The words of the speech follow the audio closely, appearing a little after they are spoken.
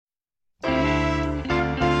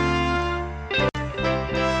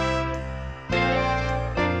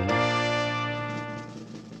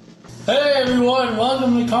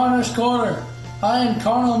welcome to Connor's Corner. I am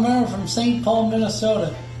Connor Mayer from St. Paul,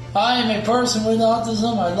 Minnesota. I am a person with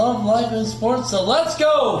autism. I love life and sports, so let's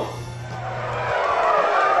go!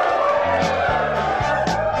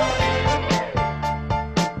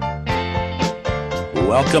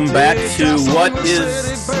 Welcome back to what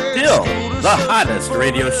is still the hottest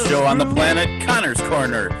radio show on the planet, Connor's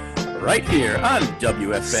Corner, right here on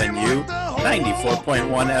WFNU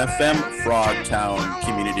 94.1 FM, Frogtown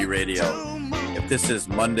Community Radio. If this is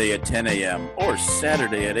Monday at 10 a.m. or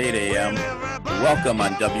Saturday at 8 a.m., welcome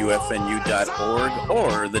on WFNU.org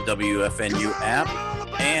or the WFNU app.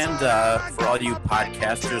 And for all you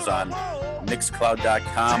podcasters on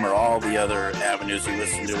Mixcloud.com or all the other avenues you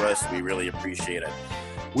listen to us, we really appreciate it.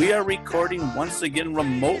 We are recording once again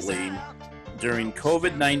remotely during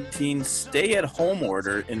COVID-19 stay-at-home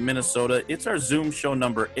order in Minnesota. It's our Zoom show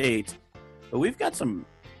number 8, but we've got some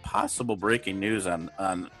possible breaking news on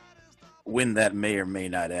when that may or may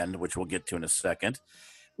not end, which we'll get to in a second.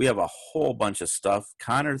 We have a whole bunch of stuff.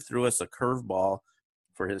 Connor threw us a curveball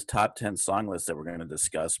for his top 10 song list that we're going to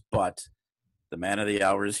discuss, but the man of the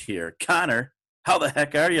hour is here. Connor, how the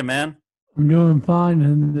heck are you, man? I'm doing fine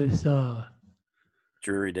in this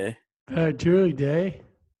Drury day. Drury day.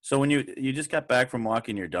 So when you just got back from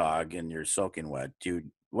walking your dog and you're soaking wet,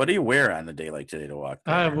 dude, what do you wear on a day like today to walk?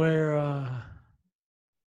 I wear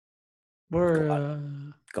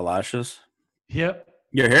galoshes. Yep.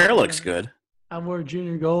 Your hair looks good. I wear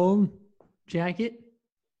Junior Gold jacket.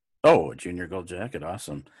 Oh, a Junior Gold jacket,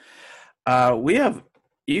 awesome. We have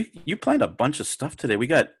you planned a bunch of stuff today. We're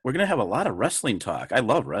gonna have a lot of wrestling talk. I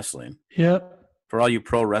love wrestling. Yep. For all you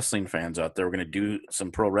pro wrestling fans out there, we're going to do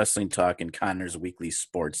some pro wrestling talk in Connor's Weekly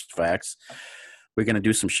Sports Facts. We're going to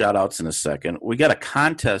do some shout-outs in a second. We got a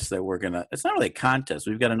contest that it's not really a contest.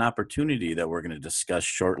 We've got an opportunity that we're going to discuss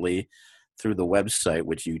shortly through the website,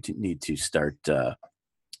 which you need to start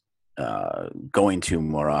going to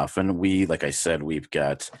more often. Like I said, we've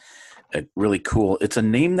got a really cool, it's a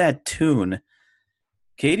Name That Tune.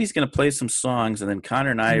 Katie's going to play some songs, and then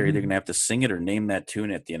Connor and I are either going to have to sing it or name that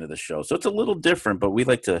tune at the end of the show. So it's a little different, but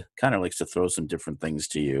Connor likes to throw some different things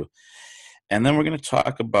to you. And then we're going to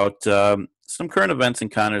talk about some current events in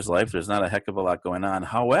Connor's life. There's not a heck of a lot going on.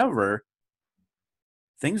 However,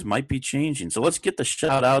 things might be changing. So let's get the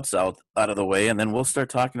shout-outs out of the way, and then we'll start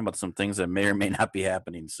talking about some things that may or may not be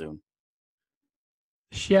happening soon.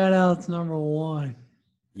 Shout-outs number 1.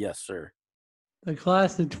 Yes, sir. The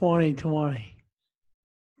class of 2020.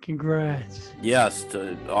 Congrats. Yes,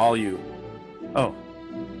 to all you. Oh.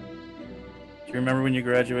 Do you remember when you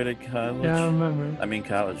graduated college? Yeah, I remember. I mean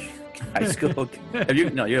college. High school.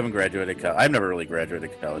 No, you haven't graduated college. I've never really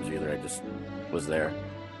graduated college either. I just was there.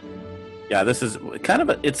 Yeah, this is kind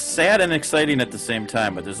of it's sad and exciting at the same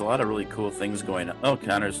time, but there's a lot of really cool things going on. Oh,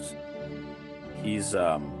 he's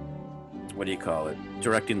what do you call it?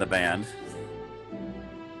 Directing the band.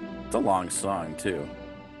 It's a long song too.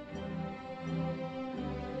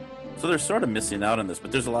 So they're sort of missing out on this,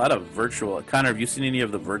 but there's a lot of virtual. Connor, have you seen any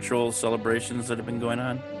of the virtual celebrations that have been going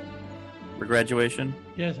on for graduation?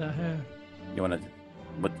 Yes, I have.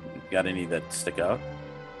 Got any that stick out?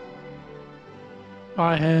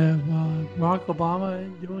 I have Barack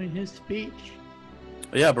Obama doing his speech.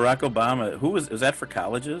 Oh, yeah, Barack Obama. Was that for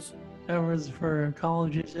colleges? That was for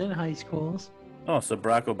colleges and high schools. Oh, so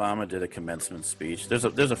Barack Obama did a commencement speech. There's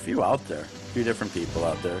a few out there, a few different people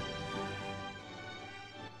out there.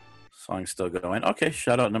 Song's still going. Okay,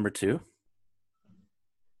 shout out number 2.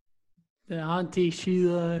 The Auntie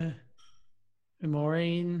Sheila and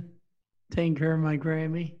Maureen taking care of my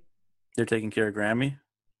Grammy. They're taking care of Grammy?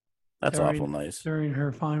 That's awful nice. During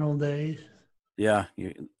her final days. Yeah,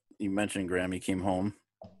 you mentioned Grammy came home.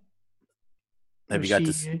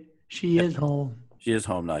 She is home. She is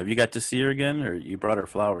home now. Have you got to see her again, or you brought her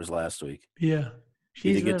flowers last week? Yeah.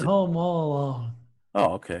 She's been home all along.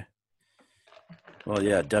 Oh, okay. Well,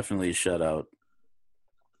 yeah, definitely shout out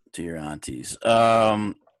to your aunties.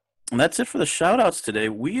 And that's it for the shout outs today.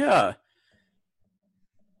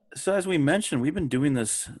 So as we mentioned, we've been doing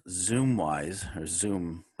this Zoom-wise, or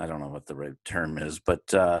Zoom, I don't know what the right term is,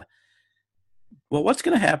 but, what's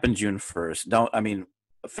going to happen June 1st? Now, I mean,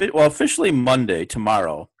 officially Monday,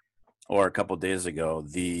 tomorrow, or a couple days ago,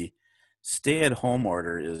 the stay-at-home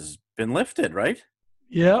order has been lifted, right?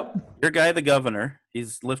 Yep. Your guy, the governor,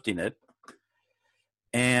 he's lifting it.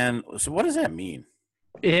 And so what does that mean?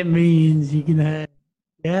 It means you can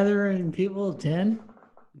gather in people of 10.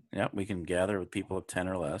 Yeah, we can gather with people of 10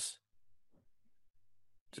 or less.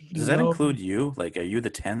 Does that include you? Like, are you the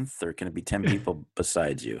 10th, or can it be 10 people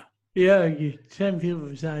besides you? Yeah, 10 people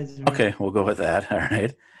besides me. Okay, we'll go with that. All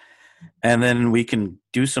right. And then we can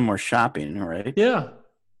do some more shopping, right? Yeah.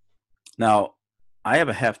 Now, I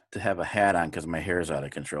have to have a hat on because my hair is out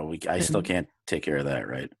of control. I still can't take care of that,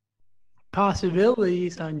 right?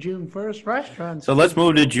 Possibilities on June 1st. Restaurants. So let's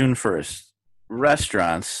move to June 1st.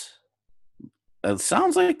 Restaurants. It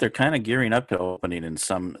sounds like they're kind of gearing up to opening in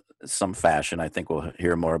some fashion. I think we'll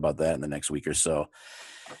hear more about that in the next week or so.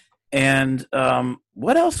 And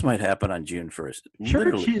what else might happen on June 1st?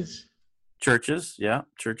 Churches, yeah.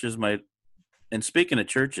 Churches might. And speaking of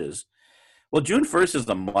churches, well, June 1st is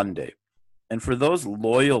the Monday. And for those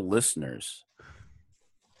loyal listeners,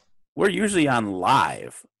 we're usually on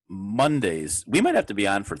live Mondays. We might have to be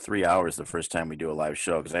on for 3 hours the first time we do a live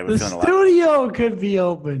show because I was feeling a lot. The studio could be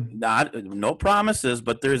open. No promises,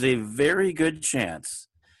 but there's a very good chance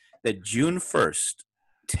that June 1st,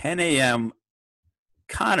 10 a.m.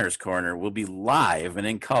 Connor's Corner will be live and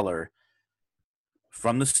in color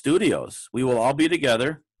from the studios. We will all be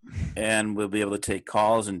together. And we'll be able to take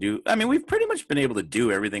calls and we've pretty much been able to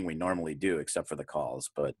do everything we normally do except for the calls.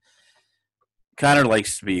 But Connor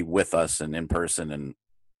likes to be with us and in person. And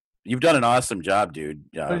you've done an awesome job, dude.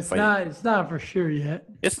 But it's not for sure yet.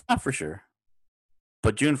 It's not for sure.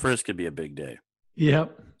 But June 1st could be a big day.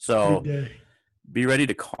 Yep. So be ready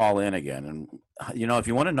to call in again. And, if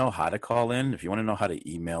you want to know how to call in, if you want to know how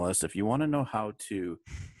to email us, if you want to know how to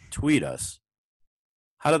tweet us,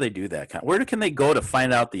 how do they do that? Where can they go to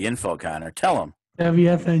find out the info, Connor? Tell them.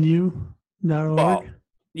 WFNU.org. Well,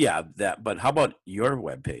 yeah, but how about your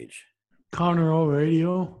webpage?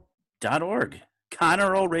 ConroeRadio.org.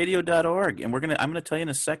 ConroeRadio.org. And I'm gonna tell you in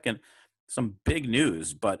a second some big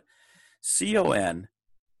news, but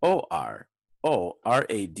ConroeRadio.org.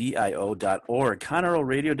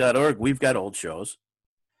 ConroeRadio.org. We've got old shows.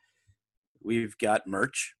 We've got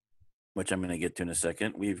merch, which I'm going to get to in a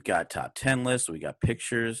second. We've got top 10 lists. We got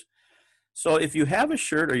pictures. So if you have a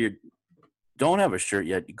shirt or you don't have a shirt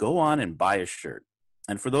yet, go on and buy a shirt.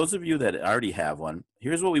 And for those of you that already have one,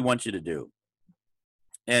 here's what we want you to do.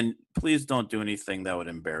 And please don't do anything that would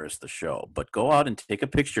embarrass the show, but go out and take a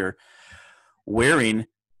picture wearing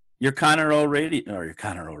your Connor's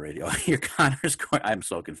Corner. I'm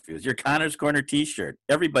so confused. Your Connor's Corner t-shirt.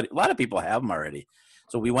 Everybody, a lot of people have them already.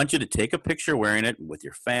 So we want you to take a picture wearing it with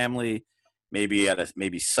your family, maybe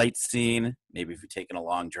sightseeing, maybe if you're taking a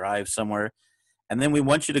long drive somewhere. And then we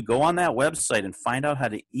want you to go on that website and find out how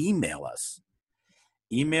to email us.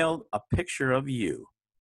 Email a picture of you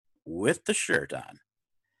with the shirt on.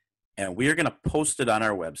 And we are going to post it on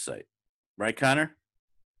our website. Right, Connor?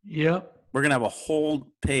 Yep. We're going to have a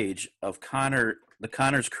whole page of the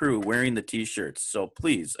Connor's crew wearing the T-shirts. So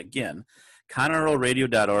please, again,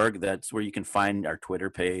 ConroeRadio.org. That's where you can find our Twitter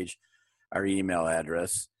page, our email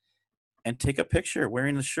address, and take a picture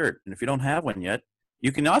wearing the shirt. And if you don't have one yet,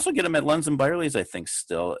 you can also get them at Lenz and Byerly's, I think,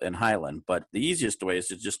 still in Highland. But the easiest way is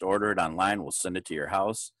to just order it online. We'll send it to your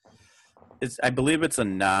house. I believe it's a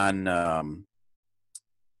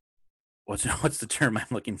what's the term I'm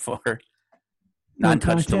looking for?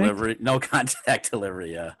 Non-touch delivery. No contact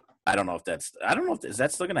delivery. Yeah. I don't know if is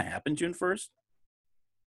that still going to happen June 1st?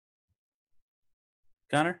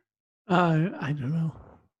 Connor? I don't know.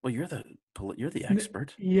 Well, you're the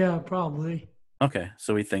expert. Yeah, probably. Okay,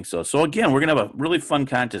 so we think so. So again, we're gonna have a really fun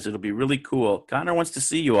contest. It'll be really cool. Connor wants to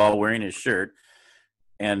see you all wearing his shirt,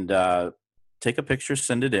 and take a picture,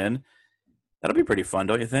 send it in. That'll be pretty fun,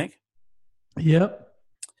 don't you think? Yep.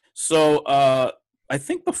 So I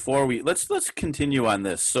think before let's continue on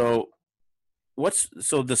this. So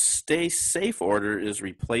the stay safe order is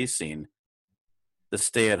replacing the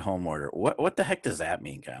stay at home order. What the heck does that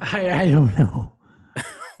mean, Connor? I don't know.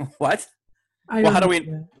 What?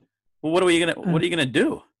 What are you gonna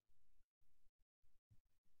do?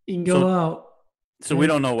 You can go out. So we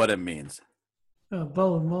don't know what it means.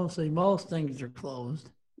 Most things are closed.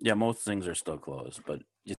 Yeah, most things are still closed. But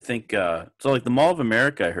you think so? Like the Mall of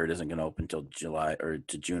America, I heard, isn't going to open until July or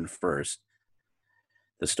to June 1st.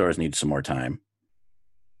 The stores need some more time.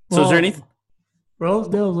 So is there anything?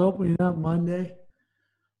 Rosedale's opening up Monday.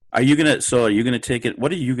 Are you gonna take it?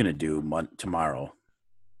 What are you gonna do tomorrow?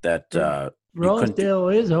 Rosedale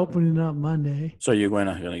is opening up Monday. So you're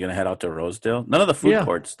gonna head out to Rosedale? None of the food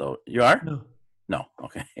courts though. You are? No.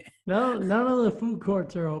 Okay. No, none of the food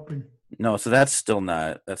courts are open. No, so that's still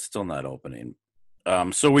not opening.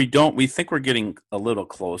 So we think we're getting a little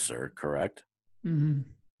closer, correct? Mm-hmm.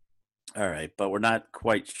 All right, but we're not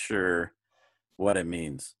quite sure what it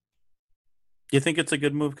means. Do you think it's a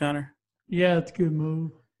good move, Connor? Yeah, it's a good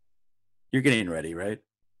move. You're getting ready, right?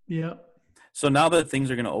 Yep. So now that things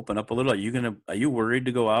are going to open up a little, are you worried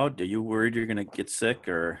to go out? Are you worried you're going to get sick,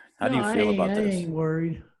 or how do you feel about this? I ain't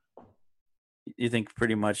worried. You think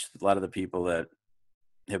pretty much a lot of the people that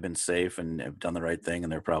have been safe and have done the right thing,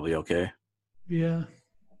 and they're probably okay. Yeah.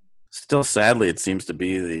 Still, sadly, it seems to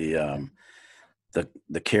be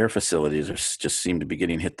the care facilities just seem to be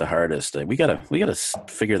getting hit the hardest. We gotta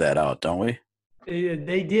figure that out, don't we?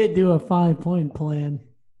 They did do a 5-point plan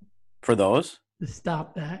For those, to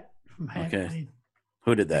stop that from happening. Okay.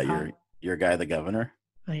 Who did that? Your guy, the governor?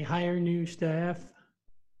 They hire new staff.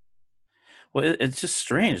 Well, it's just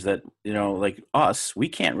strange that, like us, we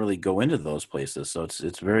can't really go into those places. So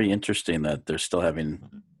it's very interesting that they're still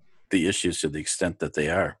having the issues to the extent that they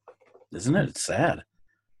are, isn't it? It's sad.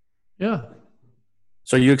 Yeah.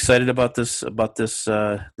 So are you excited about this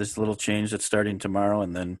this little change that's starting tomorrow?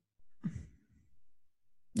 And then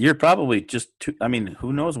you're probably just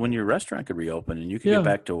who knows when your restaurant could reopen and you can get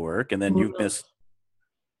back to work, and then you miss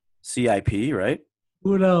CIP, right?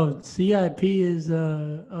 Who knows? CIP is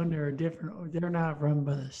under a different. They're not run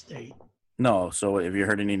by the state. No. So have you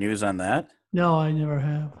heard any news on that? No, I never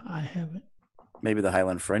have. I haven't. Maybe the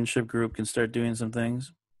Highland Friendship Group can start doing some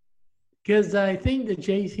things. Because I think the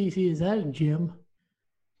JCC, is that a gym?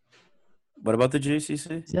 What about the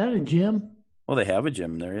JCC? Is that a gym? Well, they have a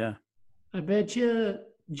gym there, yeah. I bet you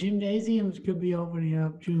gymnasiums could be opening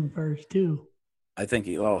up June 1st too. I think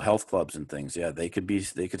health clubs and things, yeah, they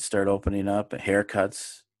could start opening up.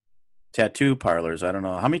 Haircuts, tattoo parlors. I don't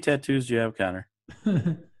know how many tattoos do you have, Connor?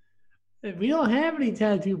 We don't have any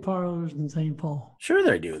tattoo parlors in St. Paul. Sure,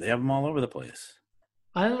 they do. They have them all over the place.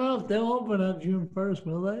 I don't know if they'll open up June 1st,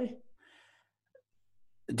 will they?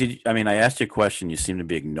 I asked you a question. You seem to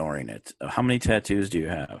be ignoring it. How many tattoos do you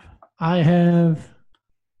have? I have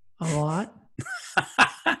a lot.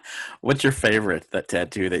 What's your favorite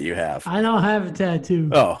tattoo that you have? I don't have a tattoo.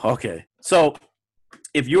 Oh, okay. So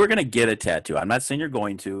if you were going to get a tattoo, I'm not saying you're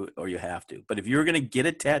going to or you have to, but if you were going to get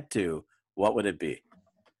a tattoo, what would it be?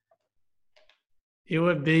 It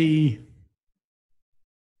would be,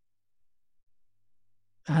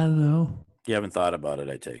 I don't know. You haven't thought about it,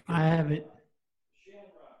 I take it. I haven't.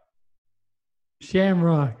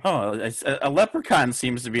 Shamrock. Oh, a leprechaun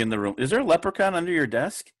seems to be in the room. Is there a leprechaun under your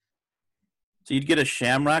desk? So you'd get a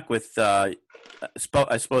shamrock with, I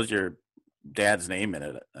suppose, your dad's name in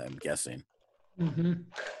it, I'm guessing. Mm-hmm.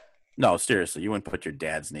 No, seriously, you wouldn't put your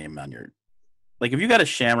dad's name on your... Like, if you got a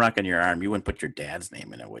shamrock on your arm, you wouldn't put your dad's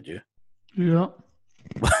name in it, would you? Yeah.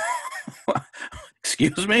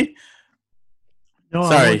 Excuse me? No,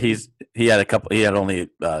 sorry, he had only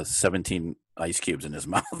 17 ice cubes in his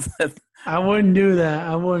mouth. I wouldn't do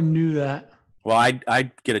that. Well,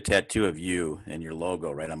 I'd get a tattoo of you and your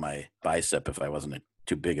logo right on my bicep if I wasn't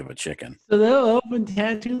too big of a chicken. So they'll open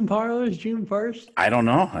tattoo parlors June 1st? I don't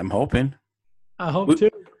know. I'm hoping. I hope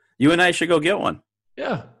too. You and I should go get one.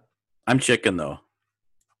 Yeah. I'm chicken, though.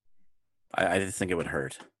 I just think it would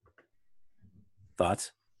hurt.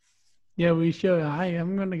 Thoughts? Yeah, we should.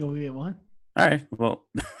 I'm going to go get one. All right. Well,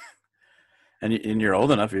 and you're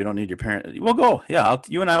old enough. You don't need your parents. We'll go. Yeah,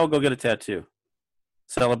 you and I will go get a tattoo.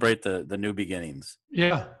 Celebrate the new beginnings.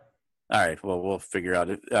 Yeah. All right. Well, we'll figure out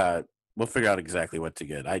it. We'll figure out exactly what to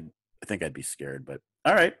get. I think I'd be scared, but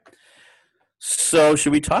all right. So,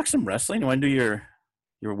 should we talk some wrestling? You want to do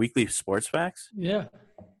your weekly sports facts? Yeah.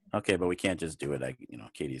 Okay, but we can't just do it.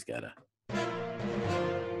 Katie's gotta.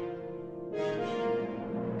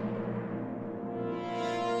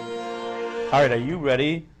 All right. Are you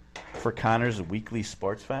ready for Connor's weekly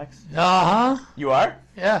sports facts? Uh-huh. You are?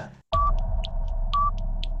 Yeah.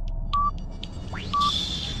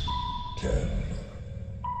 10,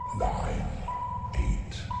 9,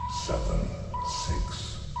 8, 7,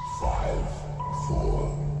 6, 5, 4,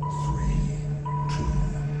 3, 2,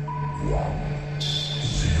 1,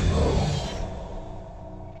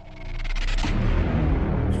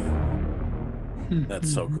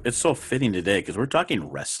 0. It's so fitting today because we're talking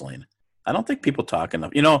wrestling. I don't think people talk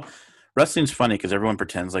enough. Wrestling's funny because everyone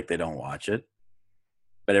pretends like they don't watch it,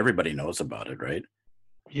 but everybody knows about it, right?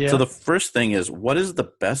 Yeah. So the first thing is, what is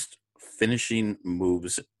the best finishing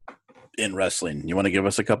moves in wrestling? You want to give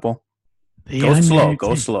us a couple? Go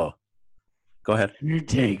slow. Go ahead.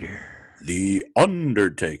 Undertaker. The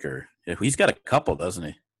Undertaker. Yeah, he's got a couple, doesn't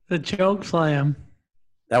he? The choke slam.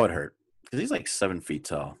 That would hurt because he's like 7 feet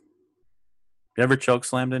tall. You ever choke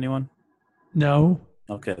slammed anyone? No.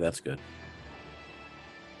 Okay, that's good.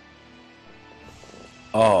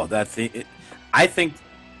 Oh, I think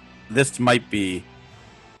this might be.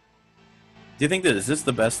 Do you think is this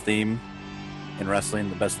the best theme in wrestling?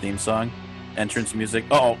 The best theme song, entrance music.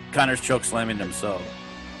 Oh, Connor's choke slamming himself.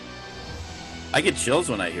 I get chills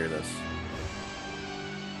when I hear this.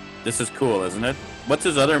 This is cool, isn't it? What's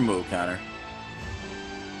his other move, Connor?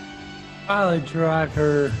 Pilot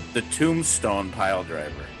driver. The Tombstone Pile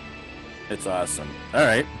Driver. It's awesome. All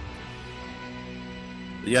right.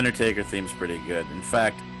 The Undertaker theme's pretty good. In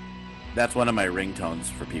fact, that's one of my ringtones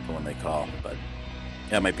for people when they call, but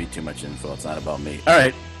that might be too much info. It's not about me. All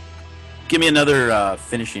right. Give me another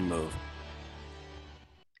finishing move.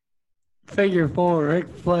 Figure 4, Ric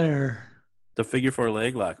Flair. The figure 4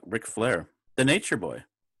 leg lock, Ric Flair. The Nature Boy.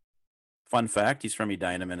 Fun fact, he's from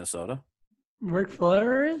Edina, Minnesota. Ric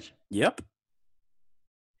Flair is? Yep.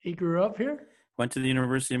 He grew up here? Went to the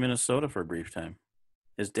University of Minnesota for a brief time.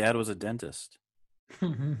 His dad was a dentist.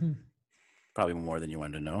 Probably more than you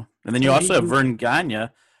wanted to know. And then you also have Vern Gagne,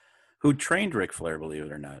 who trained Ric Flair, believe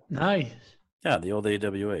it or not. Nice. Yeah, the old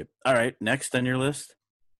AWA. All right, next on your list.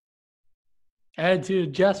 Attitude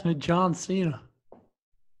Adjustment, John Cena.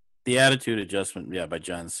 The Attitude Adjustment, yeah, by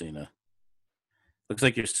John Cena. Looks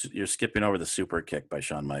like you're skipping over the Super Kick by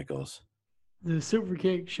Shawn Michaels. The Super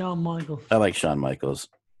Kick, Shawn Michaels. I like Shawn Michaels.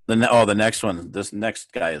 The next one. This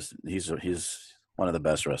next guy he's one of the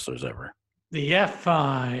best wrestlers ever. The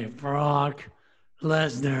F5, Brock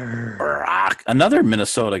Lesnar. Brock, another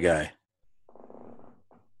Minnesota guy.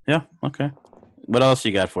 Yeah, okay. What else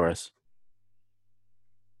you got for us?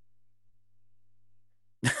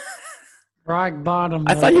 Rock Bottom.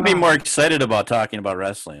 I thought you'd be more excited about talking about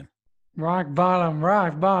wrestling. Rock Bottom,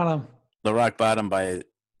 Rock Bottom. The Rock Bottom by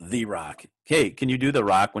The Rock. Hey, can you do The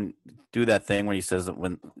Rock do that thing when he says that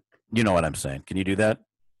when you know what I'm saying? Can you do that?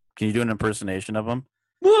 Can you do an impersonation of him?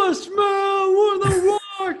 The smell where the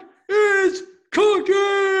Rock is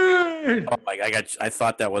cooking. Oh my God, I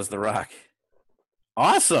thought that was The Rock.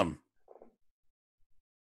 Awesome.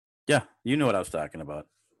 Yeah, you know what I was talking about.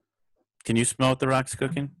 Can you smell what The Rock's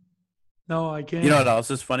cooking? No, I can't. You know what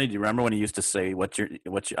else is funny? Do you remember when he used to say, "What's your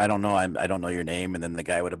I don't know, I don't know your name," and then the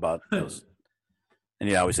guy would about those, and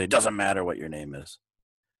he'd always say, "Doesn't matter what your name is."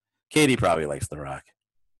 Katie probably likes The Rock.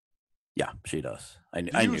 Yeah, she does. I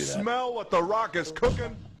knew that. You smell what The Rock is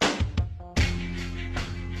cooking?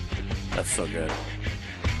 That's so good.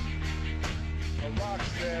 The Rock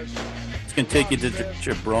says. It's gonna take you to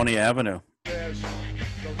Jabroni Avenue. The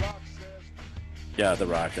Rock says. Yeah, The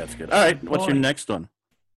Rock. That's good. All right, what's your next one?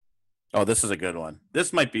 Oh, this is a good one.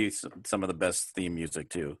 This might be some of the best theme music,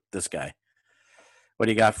 too. This guy. What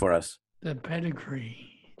do you got for us? The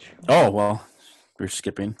Pedigree. Oh, well, we're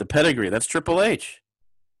skipping. The Pedigree. That's Triple H.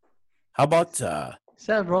 How about...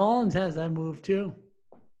 Seth Rollins has that move, too.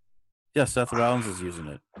 Yeah, Seth Rollins is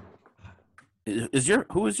using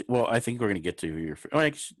it. Well, I think we're going to get to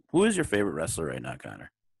who is your favorite wrestler right now,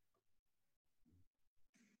 Connor?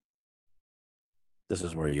 This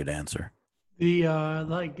is where you'd answer. The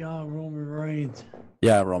Roman Reigns.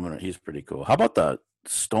 Yeah, Roman. He's pretty cool. How about the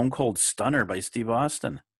Stone Cold Stunner by Steve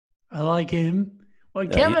Austin? I like him. Well,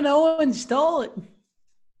 Yeah, Kevin Owens stole it.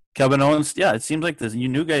 Kevin Owens. Yeah, it seems like you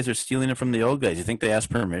new guys are stealing it from the old guys. You think they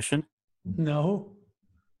asked permission? No.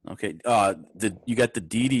 Okay. You got the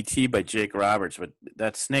DDT by Jake Roberts, but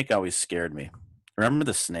that snake always scared me. Remember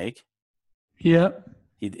the snake? Yep.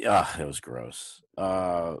 It was gross.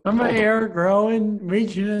 Remember Eric Rowan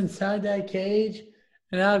reaching inside that cage,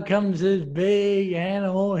 and out comes this big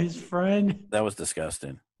animal, his friend. That was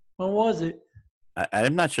disgusting. What was it?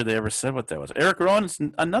 I'm not sure they ever said what that was. Eric Rowan's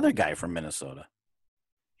another guy from Minnesota.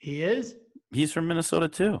 He is? He's from Minnesota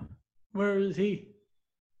too. Where is he?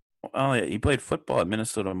 Oh yeah, he played football at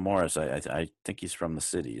Minnesota Morris. I think he's from the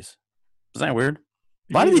cities. Isn't that weird?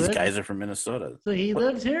 A lot of these guys are from Minnesota. So he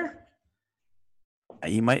lives here?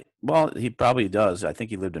 He might. Well, he probably does. I think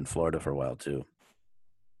he lived in Florida for a while too.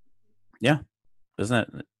 Yeah, isn't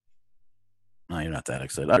that? No, you're not that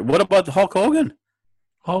excited. All right, what about Hulk Hogan?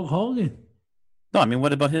 Hulk Hogan. No, I mean,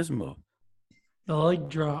 what about his move? The leg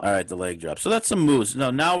drop. All right, the leg drop. So that's some moves.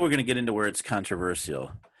 Now we're going to get into where it's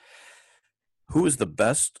controversial. Who is the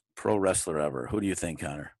best pro wrestler ever? Who do you think,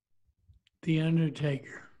 Connor? The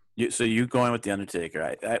Undertaker. So you going with the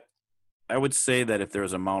Undertaker? I would say that if there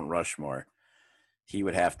was a Mount Rushmore, he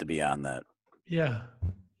would have to be on that. Yeah.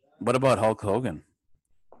 What about Hulk Hogan?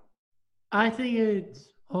 I think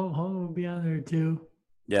Hulk Hogan would be on there too.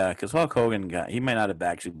 Yeah, because Hulk Hogan he might not have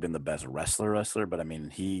actually been the best wrestler, but I mean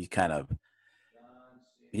he's kind of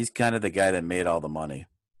the guy that made all the money.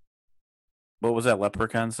 What was that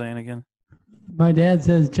leprechaun saying again? My dad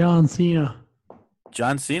says John Cena.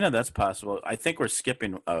 John Cena, that's possible. I think we're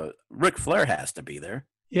skipping. Ric Flair has to be there.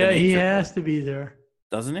 Yeah, he has to be there.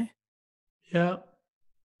 Doesn't he? Yeah.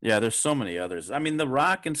 Yeah, there's so many others. I mean, The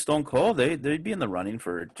Rock and Stone Cold, they'd be in the running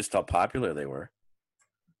for just how popular they were.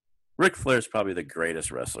 Ric Flair's probably the greatest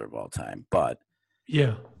wrestler of all time, but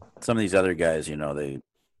yeah, some of these other guys, they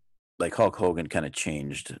like Hulk Hogan kind of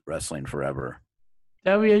changed wrestling forever.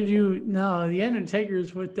 The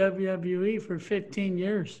Undertaker's with WWE for 15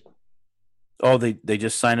 years. Oh, they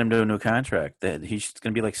just signed him to a new contract. He's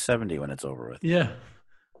going to be like 70 when it's over with. Yeah.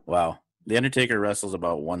 Wow. The Undertaker wrestles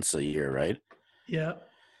about once a year, right? Yeah.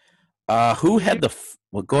 Who had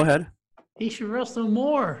well, go ahead. He should wrestle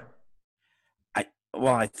more.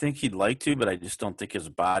 I think he'd like to, but I just don't think his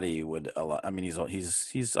body would allow. I mean,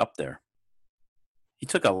 he's up there. He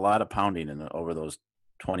took a lot of pounding over those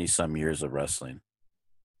 20-some years of wrestling.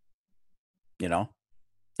 You know?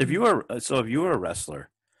 If you were a wrestler,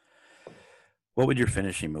 what would your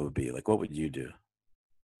finishing move be? Like, what would you do?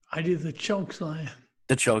 I do the choke slam.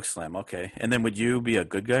 The choke slam, okay. And then would you be a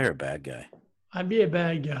good guy or a bad guy? I'd be a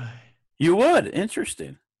bad guy. You would.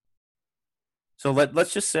 Interesting. So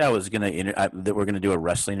let's just say that we're gonna do a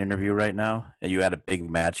wrestling interview right now, and you had a big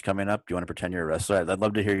match coming up. Do you want to pretend you're a wrestler? I'd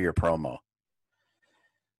love to hear your promo.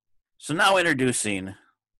 So now introducing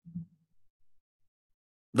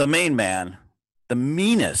the main man, the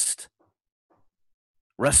meanest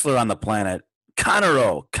wrestler on the planet, Connor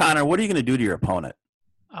O. Connor, what are you going to do to your opponent?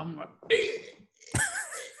 I'm going to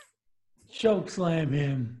choke slam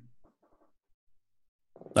him.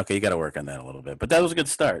 Okay, you got to work on that a little bit. But that was a good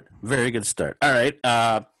start. Very good start. All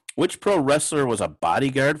right. Which pro wrestler was a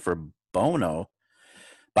bodyguard for Bono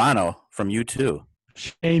from U2?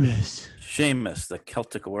 Sheamus, the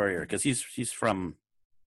Celtic warrior. Because he's from,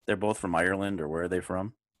 they're both from Ireland, or where are they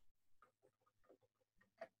from?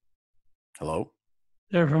 Hello?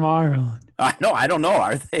 They're from Ireland. No, I don't know.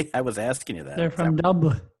 Are they? I was asking you that. They're from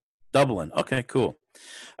Dublin. Dublin. Okay, cool.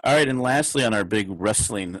 All right, and lastly on our big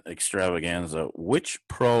wrestling extravaganza, which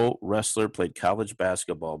pro wrestler played college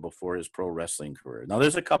basketball before his pro wrestling career? Now,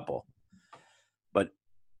 there's a couple, but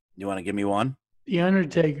you want to give me one? The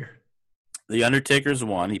Undertaker. The Undertaker's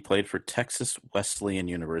one. He played for Texas Wesleyan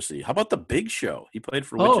University. How about the Big Show? He played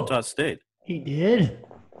for Wichita State. He did?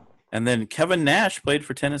 And then Kevin Nash played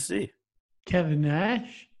for Tennessee. Kevin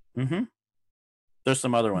Nash? Mm-hmm. There's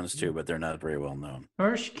some other ones too, but they're not very well known.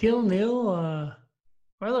 Shaquille O'Neal,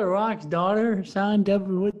 The Rock's daughter signed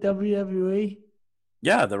with WWE.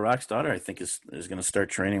 Yeah, The Rock's daughter, I think, is going to start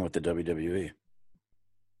training with the WWE.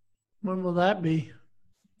 When will that be?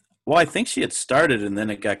 Well, I think she had started, and then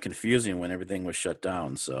it got confusing when everything was shut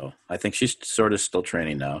down. So I think she's sort of still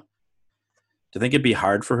training now. Do you think it'd be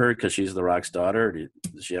hard for her because she's The Rock's daughter?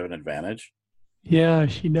 Or does she have an advantage? Yeah,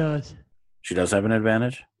 she does. She does have an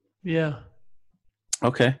advantage? Yeah.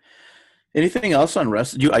 Okay. Anything else on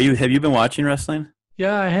wrestling? Have you been watching wrestling?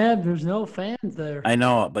 Yeah, I have. There's no fans there. I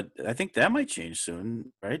know, but I think that might change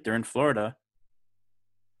soon, right? They're in Florida.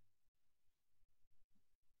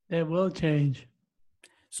 It will change.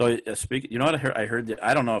 So, you know what I heard?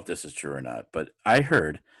 I don't know if this is true or not, but I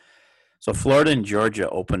heard. So, Florida and Georgia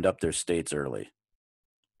opened up their states early,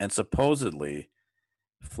 and supposedly,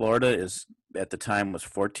 Florida at the time was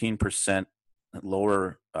 14%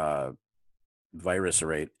 lower virus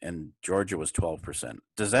rate, and Georgia was 12%.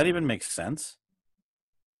 Does that even make sense?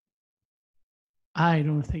 I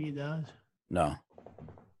don't think it does. No.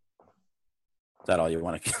 Is that all you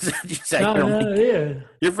want to? No,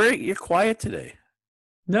 You're quiet today.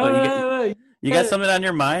 No. You got something on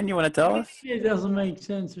your mind you want to tell us? It doesn't make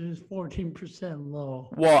sense. It was 14% low.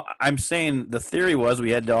 Well, I'm saying the theory was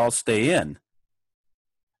we had to all stay in.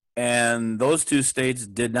 And those two states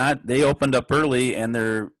did not. They opened up early, and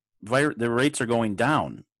their rates are going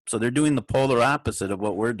down. So they're doing the polar opposite of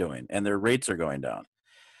what we're doing, and their rates are going down.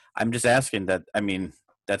 I'm just asking that. I mean,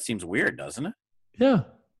 that seems weird, doesn't it? Yeah.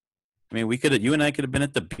 I mean, you and I could have been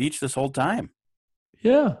at the beach this whole time.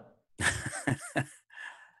 Yeah.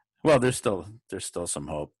 Well, there's still some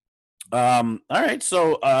hope. All right.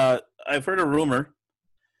 So I've heard a rumor.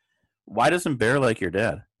 Why doesn't Bear like your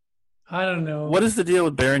dad? I don't know. What is the deal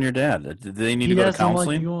with Bear and your dad? Do they need to go to counseling? He doesn't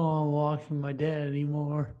like to go on walks with my dad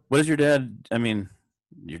anymore. What is your dad? I mean,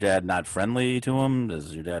 your dad not friendly to him?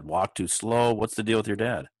 Does your dad walk too slow? What's the deal with your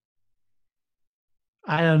dad?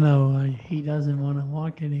 I don't know. He doesn't want to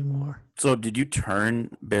walk anymore. So did you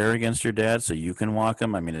turn Bear against your dad so you can walk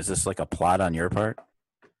him? I mean, is this like a plot on your part?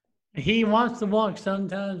 He wants to walk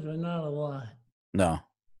sometimes, but not a lot. No.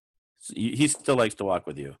 So he still likes to walk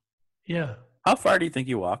with you? Yeah. How far do you think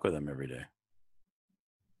you walk with him every day?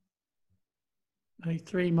 Like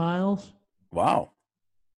 3 miles. Wow.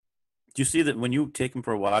 Do you see that when you take him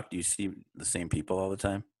for a walk, do you see the same people all the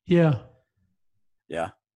time? Yeah. Yeah.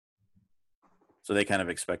 So they kind of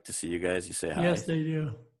expect to see you guys. You say hi. Yes, they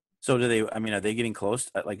do. So are they getting close?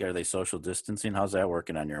 Like, are they social distancing? How's that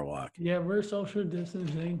working on your walk? Yeah, we're social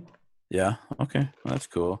distancing. Yeah. Okay. Well, that's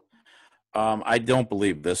cool. I don't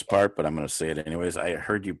believe this part, but I'm going to say it anyways. I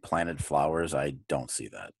heard you planted flowers. I don't see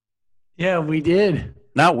that. Yeah, we did.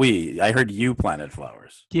 Not we. I heard you planted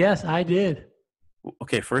flowers. Yes, I did.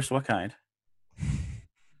 Okay, first, what kind?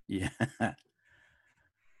 Yeah.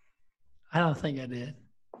 I don't think I did.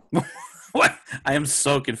 What? I am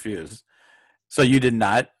so confused. So you did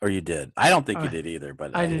not, or you did? I don't think you did either.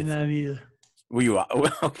 But I did not either. Were you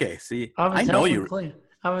okay? See, I was I know helping you. clean.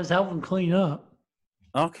 I was helping clean up.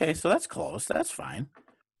 Okay, so that's close. That's fine.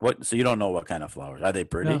 What? So you don't know what kind of flowers? Are they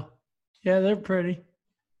pretty? No. Yeah, they're pretty.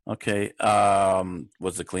 Okay.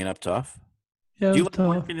 Was the cleanup tough? Yeah, Do you it's like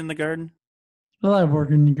tough. working in the garden? I like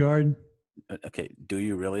working in the garden. Okay. Do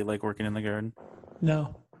you really like working in the garden?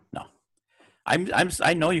 No. No.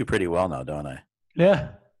 I know you pretty well now, don't I?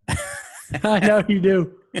 Yeah. I know you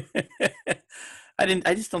do.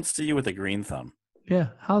 I just don't see you with a green thumb. Yeah.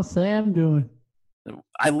 How's Sam doing?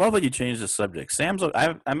 I love that you changed the subject.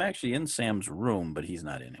 I'm actually in Sam's room, but he's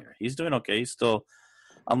not in here. He's doing okay. He's still,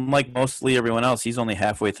 unlike mostly everyone else, he's only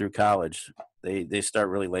halfway through college. They start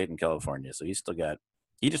really late in California, so he just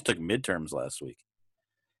took midterms last week.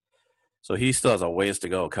 So he still has a ways to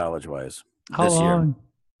go college-wise. How this year. long?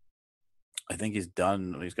 I think he's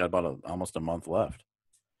done. He's got about almost a month left.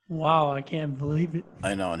 Wow, I can't believe it.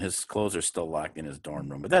 I know, and his clothes are still locked in his dorm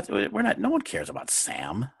room. But no one cares about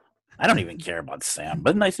Sam. I don't even care about Sam,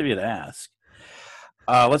 but nice of you to ask.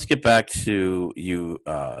 Let's get back to you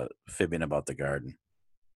fibbing about the garden.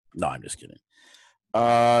 No, I'm just kidding.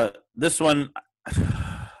 This one,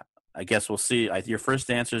 I guess we'll see. Your first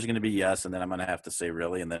answer is going to be yes, and then I'm going to have to say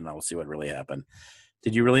really, and then I'll see what really happened.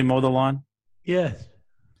 Did you really mow the lawn? Yes.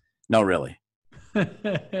 No, really.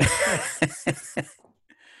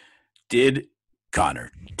 Did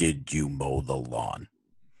you mow the lawn?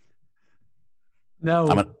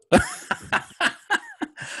 No.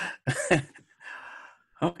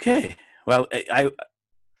 Okay. Well,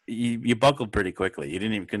 you buckled pretty quickly. You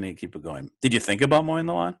couldn't even keep it going. Did you think about mowing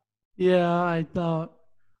the lawn? Yeah, I thought.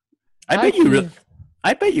 I bet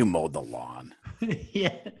you mowed the lawn.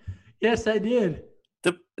 Yeah. Yes, I did.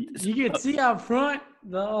 You can see out front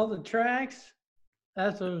all the tracks.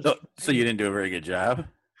 That's what so you didn't do a very good job.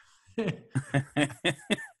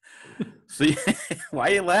 So why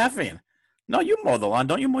are you laughing? No, you mow the lawn.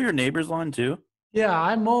 Don't you mow your neighbor's lawn too? Yeah,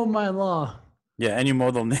 I mowed my lawn. Yeah, and you mow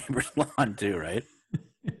the neighbor's lawn too, right?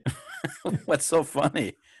 What's so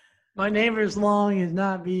funny? My neighbor's lawn is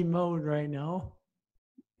not being mowed right now.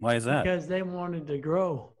 Why is that? Because they wanted to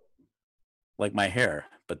grow. Like my hair,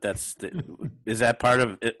 but is that part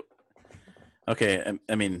of it? Okay,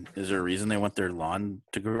 I mean, is there a reason they want their lawn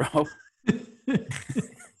to grow?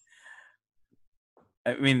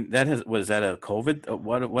 I mean, was that a COVID?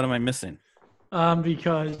 What am I missing?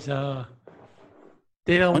 Because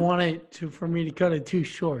they don't want it for me to cut it too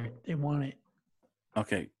short. They want it.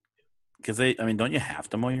 Okay, because don't you have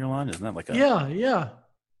to mow your lawn? Isn't that like a? Yeah.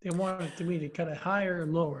 They want it to me to cut it higher or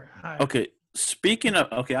lower. Higher. Okay. Speaking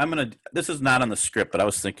of, this is not on the script, but I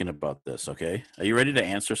was thinking about this. Okay. Are you ready to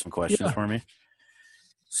answer some questions for me?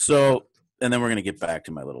 So, and then we're going to get back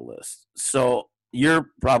to my little list. So you're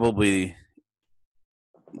probably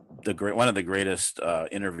one of the greatest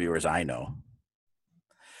interviewers I know.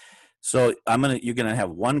 So you're going to have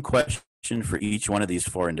one question for each one of these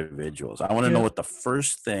four individuals. I want to know what the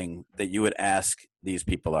first thing that you would ask these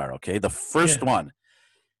people are. Okay. The first one.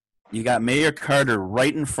 You got Mayor Carter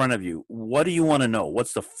right in front of you. What do you want to know?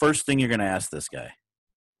 What's the first thing you're going to ask this guy?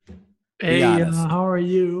 Hey, how are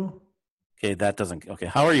you? Okay, okay,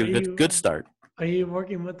 how are you? Good start. Are you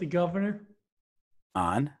working with the governor?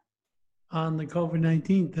 On the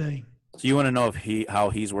COVID-19 thing. So you want to know how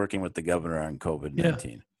he's working with the governor on COVID-19.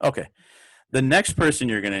 Yeah. Okay. The next person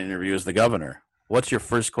you're going to interview is the governor. What's your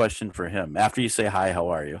first question for him? After you say, hi, how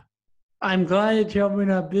are you? I'm glad that you're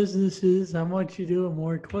opening up businesses. I want you to do it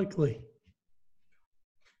more quickly.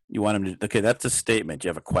 You want him to? Okay, that's a statement. Do you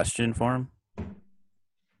have a question for him?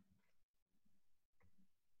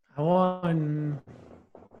 I want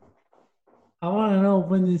to know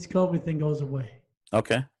when this COVID thing goes away.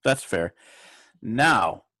 Okay, that's fair.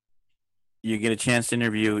 Now, you get a chance to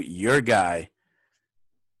interview your guy,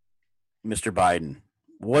 Mr. Biden.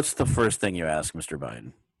 What's the first thing you ask Mr.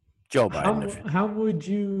 Biden? Joe Biden.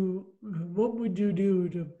 What would you do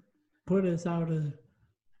to bring us out of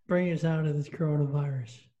this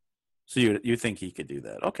coronavirus? So you think he could do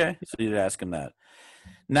that? Okay, so you'd ask him that.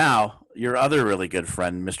 Now, your other really good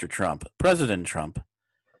friend, Mr. Trump, President Trump,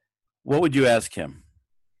 what would you ask him?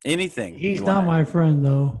 Anything. He's not my friend,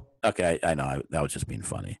 though. Okay, I know. That was just being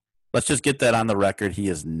funny. Let's just get that on the record. He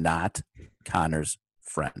is not Connor's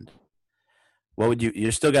friend. What would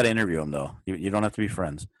you still got to interview him, though. You don't have to be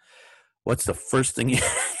friends. What's the first thing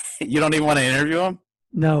you don't even want to interview him?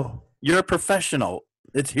 No. You're a professional.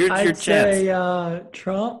 Here's your I'd chance. say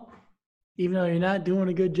Trump, even though you're not doing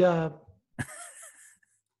a good job,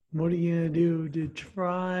 what are you going to do to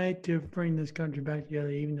try to bring this country back together,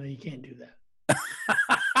 even though you can't do that?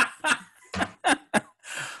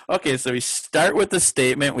 Okay, so we start with the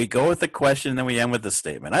statement, we go with the question, then we end with the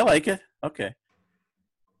statement. I like it. Okay.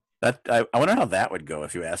 I wonder how that would go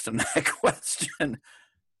if you asked him that question.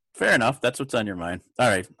 Fair enough. That's what's on your mind. All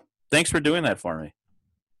right. Thanks for doing that for me.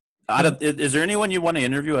 Is there anyone you want to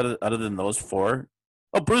interview other than those four?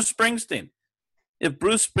 Oh, Bruce Springsteen. If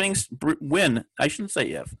Bruce Springsteen I shouldn't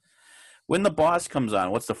say if. When the boss comes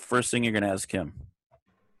on, what's the first thing you're going to ask him?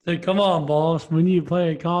 Say, come on, boss. We need to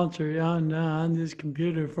play a concert on this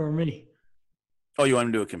computer for me. Oh, you want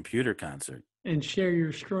to do a computer concert? And share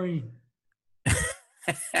your screen.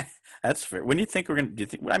 That's fair. When do you think we're going to? Do you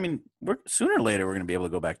think? I mean, sooner or later we're going to be able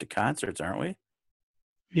to go back to concerts, aren't we?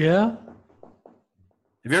 Yeah.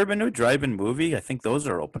 Have you ever been to a drive-in movie? I think those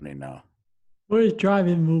are opening now. What is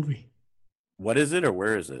drive-in movie? What is it, or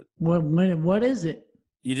where is it? What is it?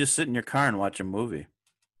 You just sit in your car and watch a movie.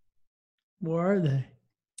 Where are they?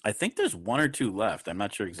 I think there's one or two left. I'm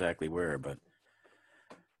not sure exactly where, but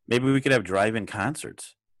maybe we could have drive-in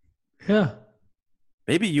concerts. Yeah.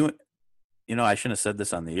 Maybe I shouldn't have said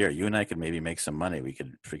this on the air. You and I could maybe make some money. We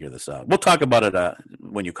could figure this out. We'll talk about it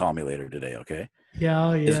when you call me later today, okay?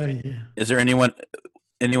 Yeah. Is there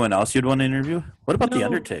anyone else you'd want to interview? What about The No.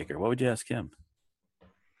 Undertaker? What would you ask him?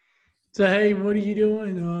 So, hey, what are you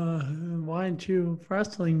doing? Why aren't you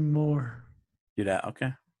wrestling more?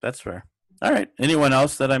 Okay, that's fair. All right. Anyone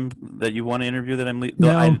else that you want to interview that I'm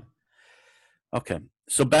No. Okay.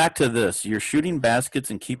 So back to this. You're shooting baskets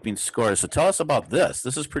and keeping scores. So tell us about this.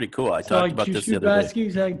 This is pretty cool. I talked about this the other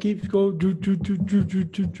baskets, I keep going.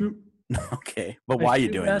 day. Okay. But why are you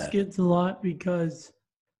doing that? Baskets a lot because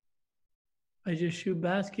I just shoot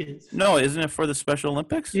baskets. No, isn't it for the Special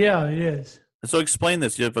Olympics? Yeah, it is. So explain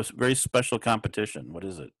this. You have a very special competition. What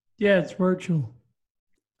is it? Yeah, it's virtual.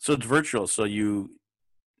 So it's virtual. So do you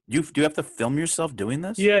have to film yourself doing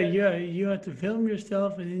this? Yeah. You have to film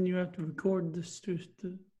yourself, and then you have to record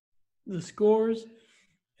the scores,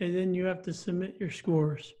 and then you have to submit your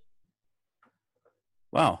scores.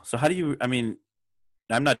 Wow. So how do you? I mean,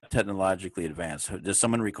 I'm not technologically advanced. Does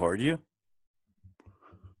someone record you?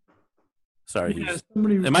 Sorry. Yeah,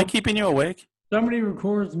 Am I keeping you awake? Somebody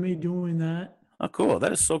records me doing that. Oh, cool.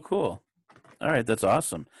 That is so cool. All right. That's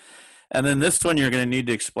awesome. And then this one you're going to need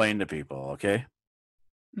to explain to people, okay?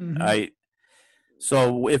 Mhm.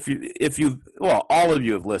 So all of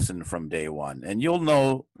you have listened from day one, and you'll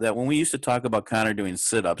know that when we used to talk about Connor doing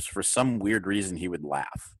sit-ups, for some weird reason, he would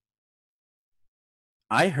laugh.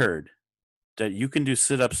 I heard that you can do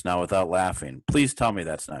sit-ups now without laughing. Please tell me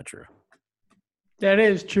that's not true. That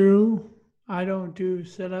is true. I don't do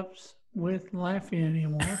sit-ups with laughing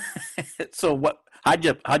anymore. So how'd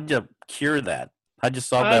you cure that? How'd you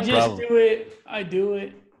solve that problem? I just do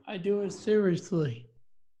it. I do it seriously.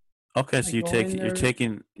 Okay, so I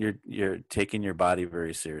you're taking your body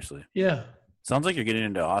very seriously. Yeah. Sounds like you're getting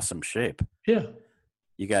into awesome shape. Yeah.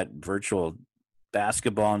 You got virtual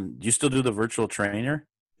basketball, and do you still do the virtual trainer?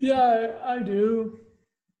 Yeah, I do.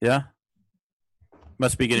 Yeah.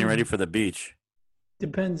 Must be getting ready for the beach.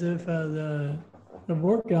 Depends if the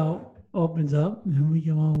workout opens up and we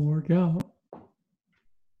can all work out.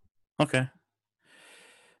 Okay.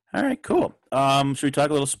 All right, cool. Should we talk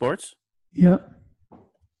a little sports? Yep.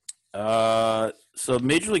 So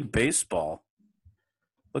Major League Baseball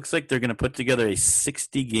looks like they're going to put together a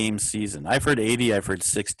 60-game season. I've heard 80. I've heard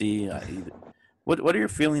 60. What are your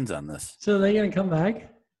feelings on this? So they're going to come back?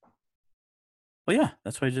 Well, yeah,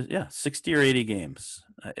 that's why 60 or 80 games.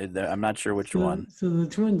 I'm not sure which one. So the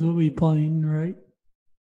Twins will be playing, right?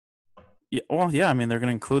 Yeah, well, yeah. I mean, they're going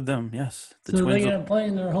to include them. Yes. So they're going to play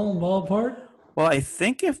in their home ballpark? Well, I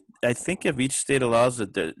think if each state allows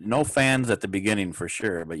it, no fans at the beginning for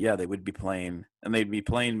sure. But yeah, they would be playing, and they'd be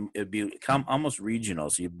playing. It'd be almost regional,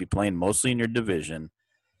 so you'd be playing mostly in your division,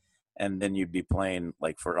 and then you'd be playing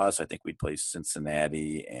like for us. I think we'd play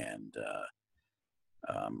Cincinnati, and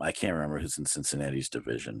I can't remember who's in Cincinnati's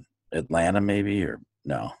division. Atlanta, maybe, or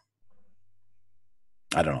no.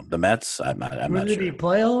 I don't know. The Mets. I'm not sure. Would there be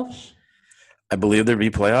playoffs? I believe there'd be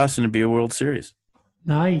playoffs and it'd be a World Series.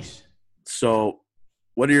 Nice. So,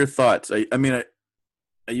 what are your thoughts? I mean,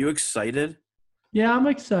 are you excited? Yeah, I'm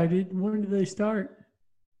excited. When do they start?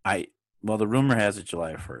 Well, the rumor has it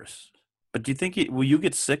July 1st. But do you think will you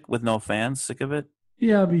get sick with no fans? Sick of it?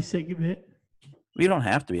 Yeah, I'll be sick of it. Well, you don't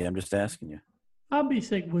have to be. I'm just asking you. I'll be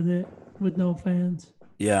sick with it with no fans.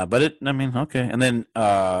 Yeah, but okay. And then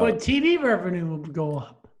but TV revenue will go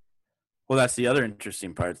up. Well, that's the other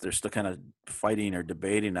interesting part. They're still kind of fighting or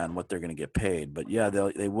debating on what they're going to get paid. But yeah,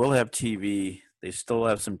 they will have TV. They still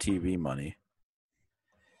have some TV money.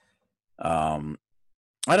 I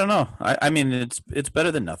don't know. I mean, it's better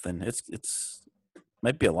than nothing. It's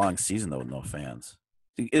might be a long season though with no fans.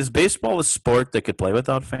 Is baseball a sport that could play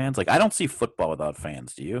without fans? Like I don't see football without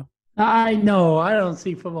fans. Do you? I know. I don't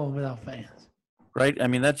see football without fans. Right? I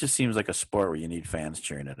mean, that just seems like a sport where you need fans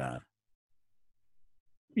cheering it on.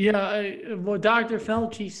 Yeah. Well, Dr.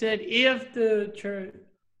 Fauci said if the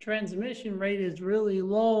transmission rate is really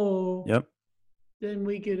low, Yep. then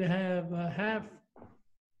we could have a half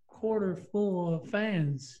quarter full of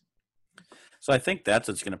fans. So I think that's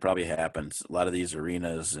what's going to probably happen. A lot of these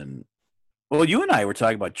arenas and well, you and I were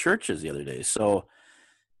talking about churches the other day. So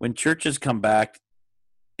when churches come back,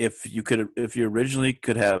 if you originally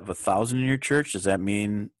could have 1,000 in your church, does that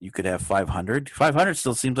mean you could have 500? 500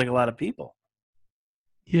 still seems like a lot of people.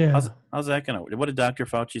 Yeah. How's that going to? What did Dr.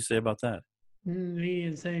 Fauci say about that? He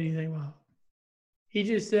didn't say anything about it. He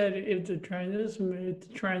just said if the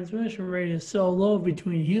transmission rate is so low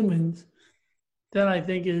between humans, then I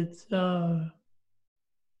think it's I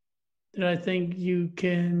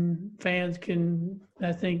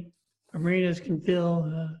think arenas can fill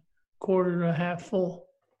a quarter to a half full.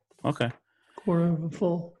 Okay. Quarter of a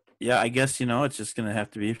full. Yeah, I guess, it's just going to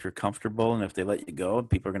have to be if you're comfortable and if they let you go,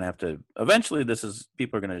 people are going to have to, eventually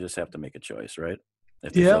people are going to just have to make a choice, right?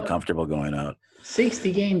 If they feel comfortable going out.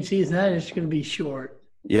 60 game season, that is going to be short.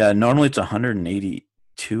 Yeah, normally it's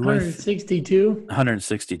 182. 162?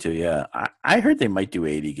 162, yeah. I heard they might do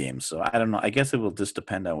 80 games, so I don't know. I guess it will just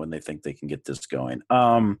depend on when they think they can get this going.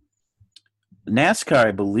 NASCAR,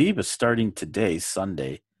 I believe, is starting today,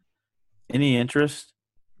 Sunday. Any interest?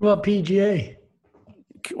 Well, PGA.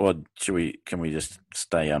 Well, can we just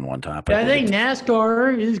stay on one topic? I think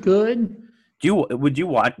NASCAR is good. Do you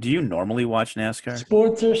normally watch NASCAR?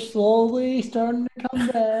 Sports are slowly starting to come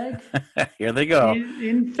back. Here they go.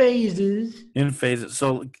 In phases.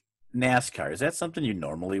 So NASCAR, is that something you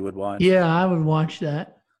normally would watch? Yeah, I would watch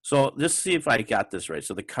that. So just see if I got this right.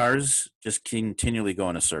 So the cars just continually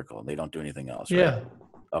go in a circle. They don't do anything else, right? Yeah.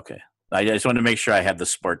 Okay. I just wanted to make sure I had the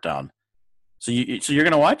sport down. So you're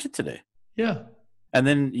going to watch it today? Yeah. And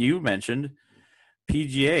then you mentioned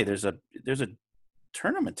PGA. There's a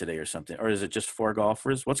tournament today or something, or is it just 4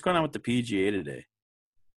 golfers? What's going on with the PGA today?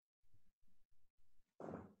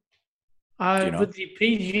 But the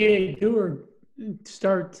PGA Tour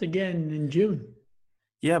starts again in June.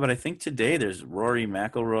 Yeah, but I think today there's Rory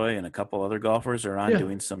McIlroy and a couple other golfers are on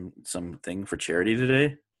doing some thing for charity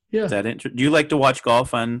today. Yeah. Is that do you like to watch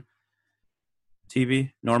golf on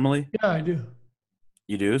TV normally? Yeah, I do.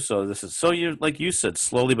 You do? So you're, like you said,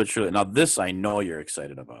 slowly but surely. Now this I know you're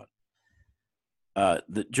excited about.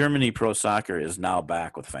 The Germany Pro Soccer is now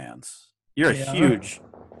back with fans. You're a huge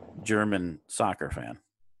German soccer fan.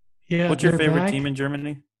 Yeah. What's your favorite team in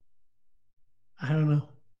Germany? I don't know.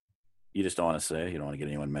 You just don't want to say? You don't want to get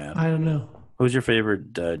anyone mad? I don't know. Who's your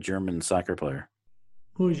favorite German soccer player?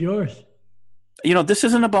 Who's yours? This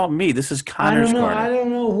isn't about me. This is Connor's Corner. I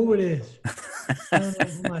don't know who it is. I don't know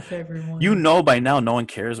who my favorite one is. By now, no one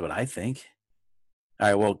cares what I think. All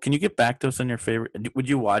right, well, can you get back to us on your favorite? Would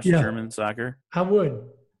you watch German soccer? I would.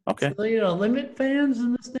 Okay. So, limit fans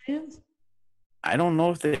in the stands? I don't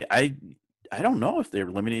know if I don't know if they're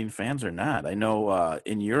limiting fans or not. I know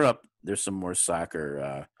in Europe, there's some more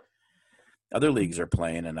soccer. Other leagues are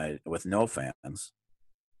playing with no fans.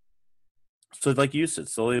 So like you said,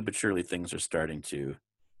 slowly but surely things are starting to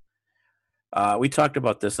we talked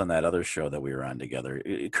about this on that other show that we were on together.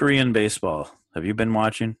 Korean baseball. Have you been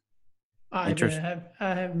watching? I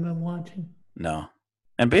haven't been watching. No.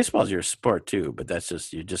 And baseball is your sport too, but that's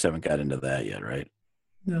just you just haven't got into that yet, right?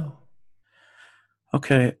 No.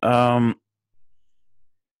 Okay.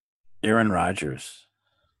 Aaron Rodgers.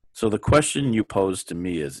 So the question you posed to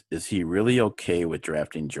me is he really okay with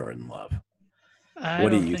drafting Jordan Love?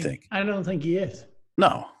 What do you think? I don't think he is.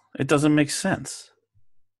 No, it doesn't make sense.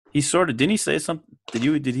 He didn't he say something?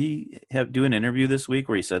 Did he do an interview this week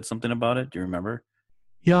where he said something about it? Do you remember?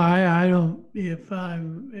 Yeah, I don't. If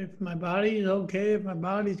my body is okay, if my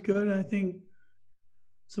body's good, I think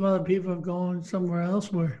some other people have gone somewhere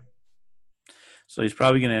elsewhere. So he's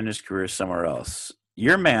probably going to end his career somewhere else.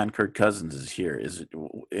 Your man, Kirk Cousins, is here. Is it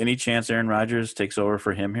any chance Aaron Rodgers takes over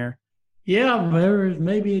for him here? Yeah, there is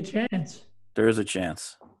maybe a chance. There is a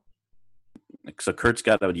chance. So Kurt's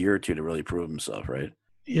got a year or two to really prove himself, right?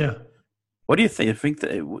 Yeah. What do you think? You think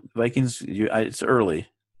the Vikings? It's early.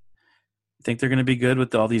 You think they're going to be good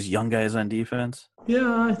with all these young guys on defense?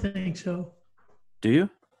 Yeah, I think so. Do you?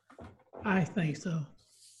 I think so.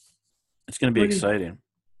 It's going to be exciting.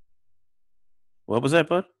 What was that,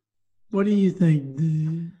 bud? What do you think? Do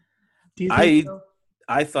you think I so?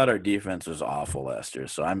 I thought our defense was awful last year,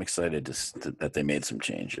 so I'm excited that they made some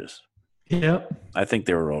changes. Yep. I think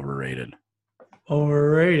they were overrated.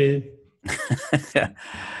 Overrated.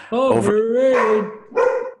 Over. Overrated.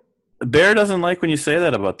 Bear doesn't like when you say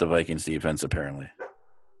that about the Vikings defense, apparently.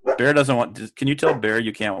 Bear doesn't want – can you tell Bear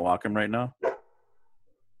you can't walk him right now?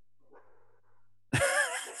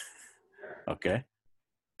 Okay.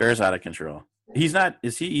 Bear's out of control. He's not –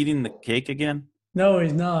 is he eating the cake again? No,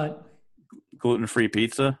 he's not. Gluten-free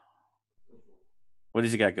pizza? What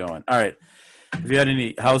has he got going? All right. Have you had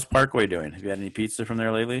any – how's Parkway doing? Have you had any pizza from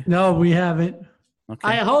there lately? No, we haven't. Okay.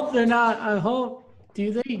 I hope they're not. I hope. Do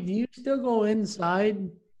you still go inside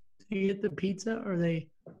to get the pizza, or they?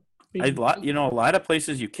 A lot of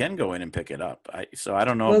places you can go in and pick it up. So I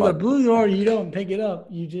don't know Well, the about blue door, you don't pick it up.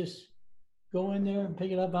 You just go in there and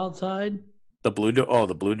pick it up outside. the blue door. Oh,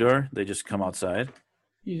 the blue door. They just come outside.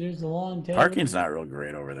 There's a long table. Parking's not real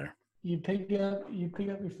great over there. You pick up your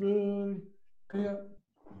food. Pick up.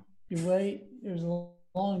 You wait. There's a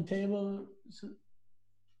long table.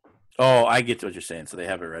 Oh, I get what you're saying. So they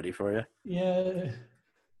have it ready for you. Yeah.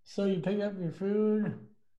 So you pick up your food.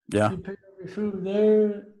 Yeah. You pick up your food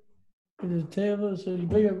there at the table. So you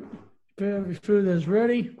pick up your food that's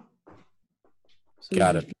ready. So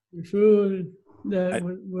Got you it. pick your food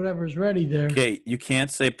whatever's ready there. Okay, you can't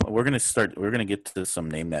say we're gonna get to some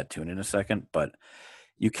name that tune in a second, but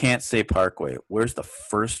you can't say Parkway. Where's the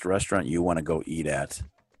first restaurant you want to go eat at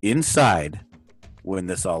inside when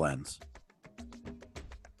this all ends?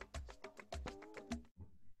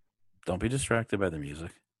 Don't be distracted by the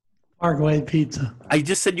music. Parkway Pizza. I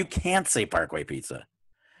just said you can't say Parkway Pizza.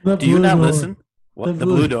 The Do you blue not door. listen? What? The The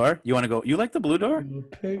blue- blue door? You want to go? You like the blue door? You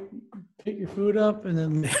pick your food up and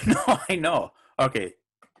then No, I know. Okay,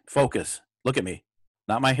 focus. Look at me.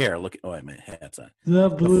 Not my hair. Look at. Oh, my hat's on. the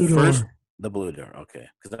blue door. The blue door. Okay,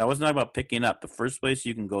 because I wasn't talking about picking up. The first place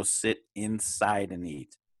you can go sit inside and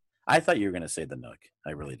eat. I thought you were going to say the Nook.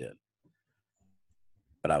 I really did,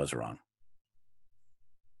 but I was wrong.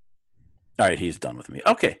 All right, he's done with me.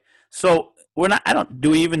 Okay, so we're not. I don't. Do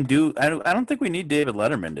we even do? I don't think we need David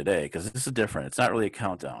Letterman today because this is different. It's not really a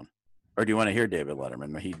countdown. Or do you want to hear David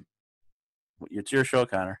Letterman? It's your show,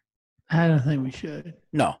 Connor. I don't think we should.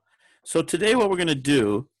 No. So today what we're going to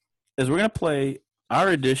do is we're going to play our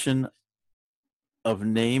edition of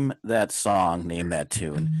Name That Song, Name That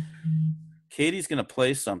Tune. Katie's going to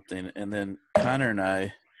play something, and then Connor and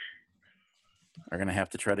I are going to have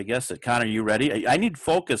to try to guess it. Connor, you ready? I need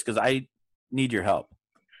focus because I need your help.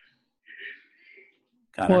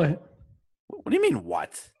 Connor. What do you mean,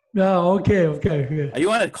 what? No, okay. Are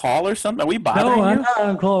you on a call or something? Are we bothering No, I'm you? not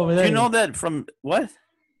on call with Do you that. know that from what?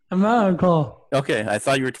 I'm not on call. Okay, I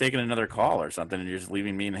thought you were taking another call or something, and you're just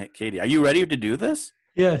leaving me and Katie. Are you ready to do this?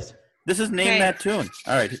 Yes. This is Name Okay. That Tune.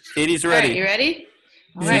 All right, Katie's All ready. right, you ready?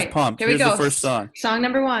 All She's right, pumped. Here we Here's go. the first song. Song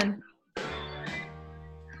number 1.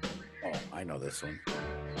 Oh, I know this one.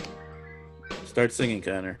 Start singing,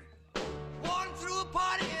 Connor.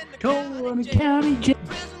 Cold on the county jail.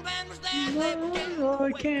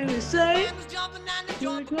 What can I say?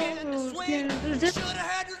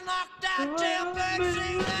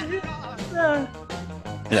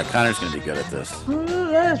 Yeah, Connor's going to be good at this.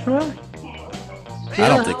 That's right. I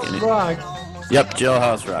don't think any. Rock. Yep,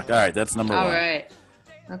 Jailhouse Rock. All right, that's number All one. right.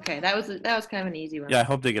 Okay, that was kind of an easy one. Yeah, I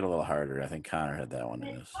hope they get a little harder. I think Connor had that one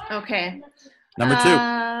in his. Okay. Number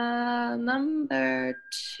 2. Number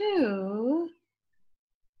 2.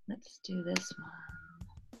 Let's do this one.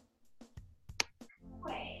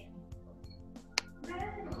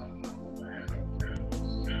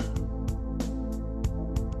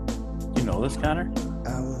 You know this, Connor?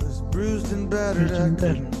 I was bruised and battered, I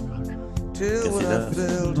couldn't tell Yes, what he I does.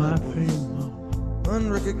 felt. My I was favorite.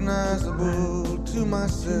 unrecognizable to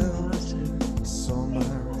myself. Saw my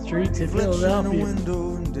Streets of reflection in a Philadelphia.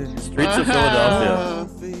 window and didn't Streets of Wow.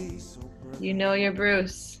 Philadelphia. face so bright. You know your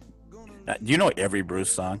Bruce. Do you know every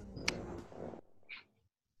Bruce song?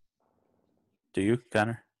 Do you,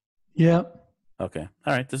 Connor? Yep. Okay.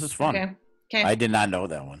 All right, this is fun. Okay. Okay. I did not know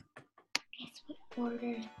that one.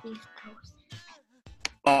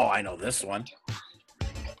 Oh, I know this one.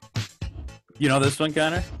 You know this one,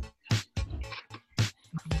 Connor?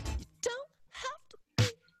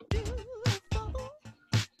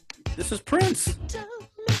 This is Prince.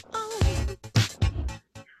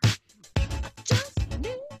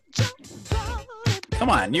 Come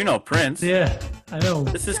on, you know Prince. Yeah, I know.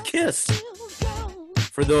 This is Kiss.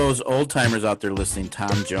 For those old timers out there listening,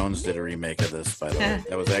 Tom Jones did a remake of this, by the way.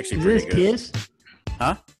 That was actually Is pretty this good. Kiss?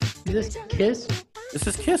 Huh? Is this Kiss? This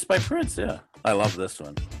is Kiss by Prince, yeah. I love this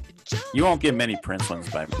one. You won't get many Prince ones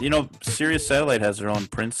by me. You know, Sirius Satellite has their own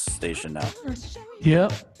Prince station now.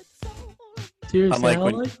 Yep. Serious Unlike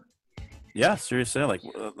when- Satellite? Yeah, Sirius Satellite.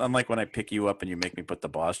 Unlike when I pick you up and you make me put the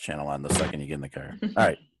Boss channel on the second you get in the car. All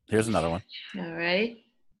right, here's another one. All right.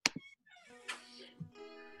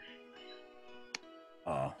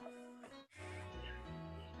 Oh.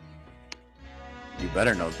 You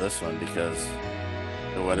better know this one because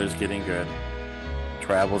the weather's getting good.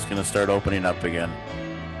 Travel's going to start opening up again.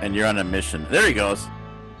 And you're on a mission. There he goes.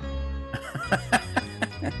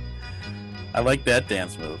 I like that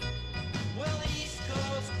dance move.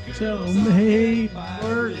 So made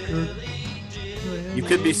burger. You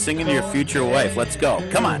could be singing to your future wife. Let's go.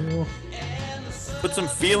 Come on. Put some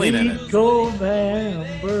feeling in it. Go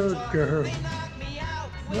hamburger.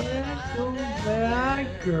 Go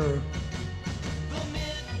burger.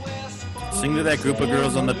 Sing to that group of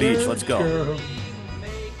girls on the beach. Let's go.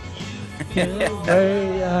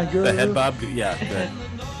 The head bob. Yeah, good.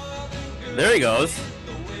 There he goes.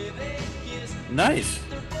 Nice.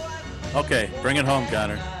 Okay, bring it home,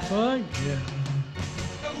 Connor. Fuck yeah.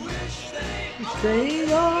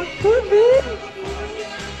 Stay on to me.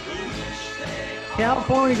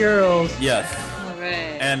 California girls. Yes. All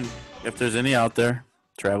right. And if there's any out there,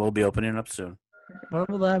 travel will be opening up soon. What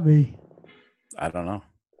will that be? I don't know.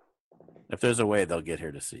 If there's a way, they'll get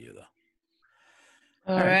here to see you, though.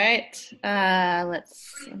 All right.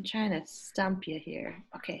 I'm trying to stump you here.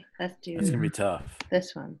 Okay, let's do That's going to be tough.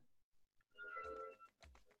 this one.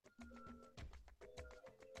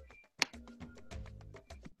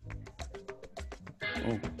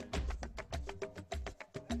 Oh.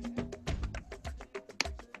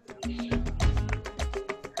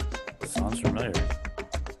 Sounds familiar.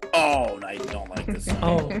 Oh, I don't like this song.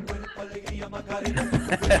 Oh,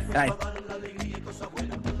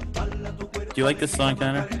 Do you like this song,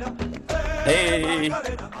 Connor? Hey!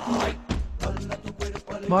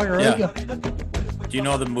 Margarita. Do you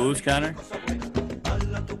know the moves, Connor?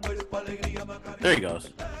 There he goes.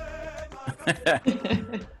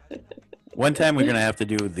 One time we're going to have to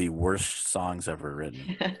do the worst songs ever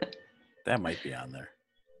written. That might be on there.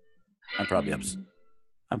 I'm probably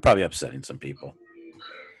upsetting some people.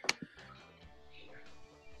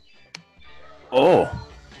 Oh.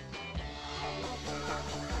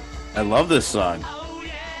 I love this song.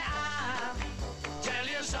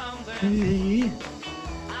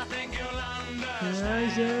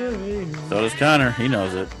 So does Connor. He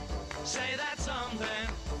knows it.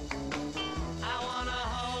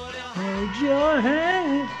 Hold your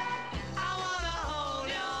hand.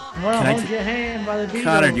 I want Can to I hold t- your hand by the Beatles.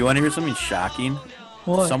 Connor, do you want to hear something shocking?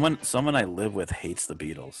 What? Someone I live with hates the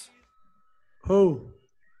Beatles. Who?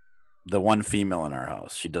 The one female in our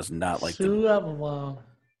house. She does not like Sue the. Everlong.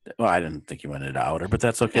 Well, I didn't think you wanted to out her, but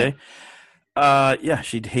that's okay. Yeah,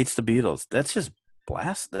 she hates the Beatles. That's just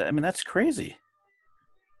blast. I mean, that's crazy.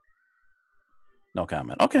 No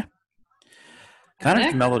comment. Okay. Connor's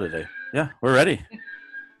Next. mellow today. Yeah, we're ready.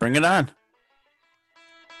 Bring it on.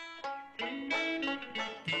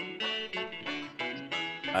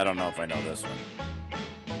 I don't know if I know this one.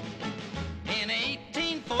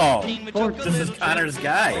 Oh, this is Connor's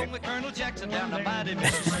guy.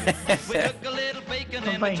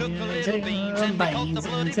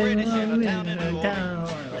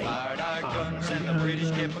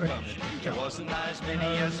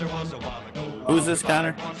 Who's this,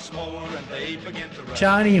 Connor?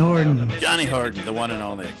 Johnny Horton. Johnny Horton, the one and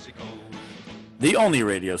only. The only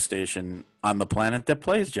radio station on the planet that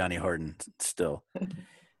plays Johnny Horton still.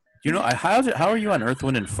 You know, how are you on Earth,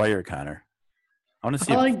 Wind, and Fire, Connor? I want to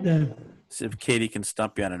see, I like that. see if Katie can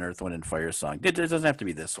stump you on an Earth, Wind, and Fire song. It doesn't have to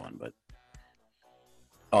be this one, but...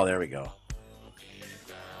 Oh, there we go.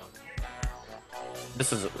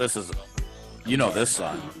 This is... You know this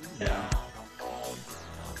song. Yeah.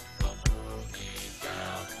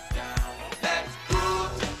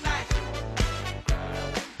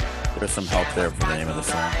 There's some help there for the name of the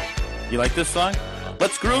song. You like this song?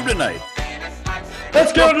 Let's groove tonight.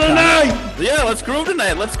 Let's go tonight. Yeah, let's groove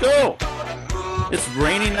tonight. Let's go. It's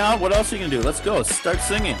raining out. What else are you going to do? Let's go. Start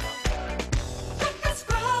singing.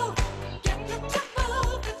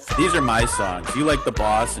 These are my songs. You like The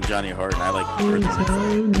Boss and Johnny Horton. I like Earth, Wind, and Fire.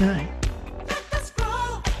 Tonight.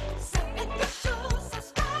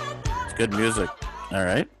 It's good music. All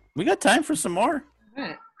right. We got time for some more. All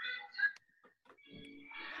right.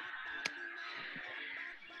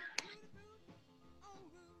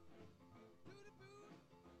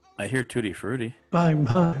 I hear Tutti Frutti. Bye,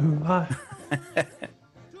 bye, bye.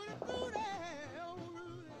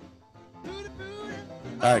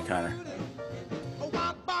 All right, Connor.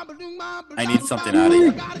 I need something out of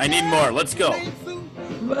you. I need more. Let's go.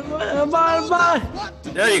 Bye.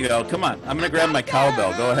 There you go. Come on. I'm going to grab my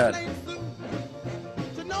cowbell. Go ahead.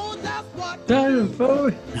 Time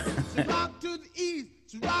for Rock to the east,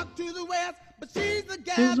 she rock to the west, but she's the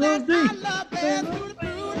gal She's that lovely. I love best.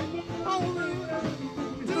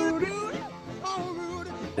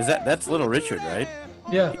 Is that's Little Richard, right?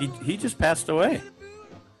 yeah. He just passed away.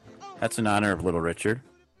 That's in honor of Little Richard.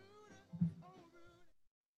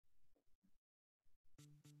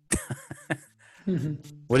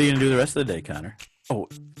 What are you going to do the rest of the day, Connor?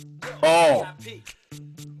 Oh.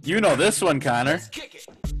 You know this one, Connor.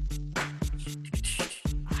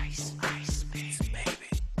 Ice, baby.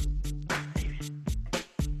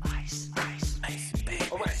 Ice, baby.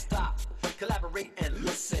 Alright, stop, collaborate and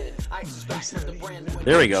listen. Ice is back with the brand new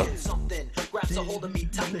There we go. invention. Something grabs a hold of me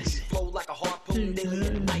tightly, flow like a harpoon daily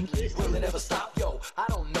and nightly. Will it ever stop? Yo, I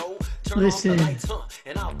don't know. Turn Listen. off the lights,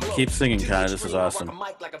 and I'll glow. Keep singing, Connor. This is Scream, rock awesome. a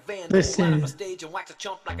mic like a vandal, Listen. climb up a stage and wax a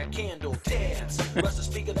chump like a candle. Dance, rush the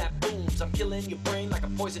speaker that booms. I'm killing your brain like a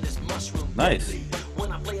poisonous mushroom. Nice.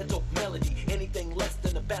 When I play a dope melody, anything less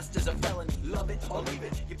than the best is a felony. Love it or leave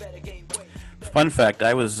it. You better gain weight. Fun fact,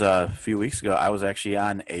 I was a few weeks ago, I was actually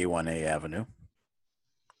on A1A Avenue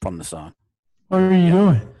from the song. What are you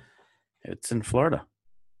doing? It's in Florida.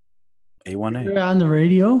 A1A. You're on the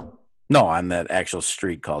radio? No, on that actual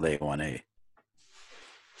street called A1A.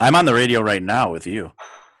 I'm on the radio right now with you.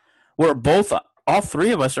 We're both, all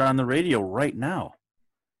three of us are on the radio right now.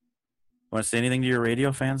 Want to say anything to your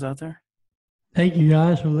radio fans out there? Thank you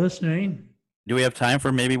guys for listening. Do we have time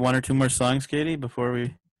for maybe one or two more songs, Katie, before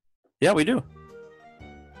we... Yeah, we do.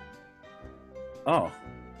 Oh.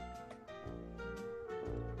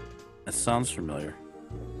 That sounds familiar.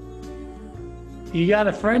 You got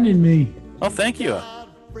a friend in me. Oh, thank you.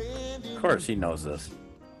 Of course, he knows this.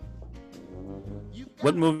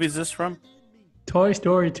 What movie is this from? Toy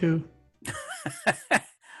Story 2.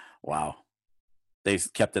 Wow. They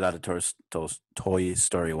kept it out of Toy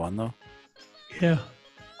Story 1, though? Yeah.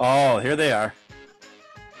 Oh, here they are.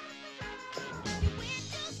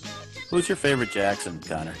 Who's your favorite Jackson,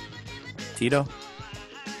 Connor? Tito?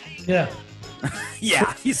 Yeah.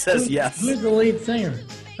 Yeah, he says yes. Who's the lead singer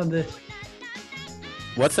of this?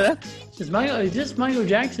 What's that? Is this Michael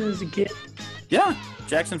Jackson as a kid? Yeah,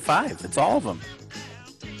 Jackson 5. It's all of them.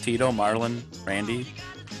 Tito, Marlon, Randy,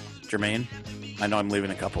 Jermaine. I know I'm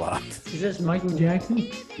leaving a couple out. Is this Michael Jackson?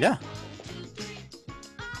 Yeah.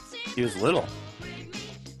 He was little.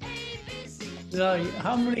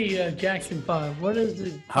 How many Jackson 5? What is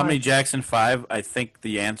the How many Jackson 5? I think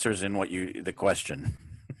the answer's in the question.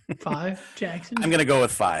 5 Jackson? I'm gonna go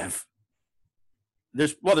with 5.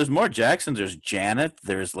 There's more Jacksons. There's Janet.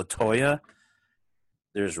 There's Latoya.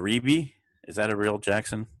 There's Reby. Is that a real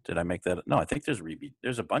Jackson? Did I make that? No, I think there's Reby.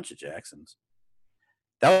 There's a bunch of Jacksons.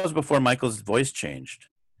 That was before Michael's voice changed.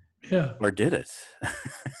 Yeah. Or did it?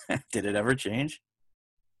 Did it ever change?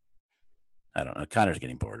 I don't know. Connor's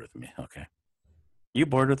getting bored with me. Okay. You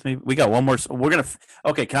bored with me? We got one more.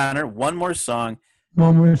 Okay, Connor, one more song.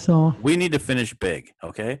 One more song. We need to finish big,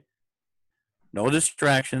 okay? No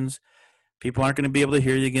distractions. People aren't going to be able to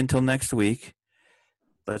hear you again until next week.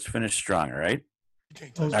 Let's finish strong, all right?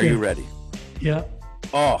 Okay. Are you ready? Yeah.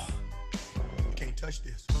 Oh, You can't touch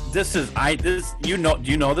this. do you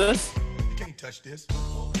know this? You can't touch this.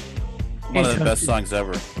 One of the touch best it. songs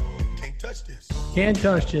ever. You can't touch this. Can't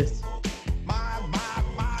touch this. My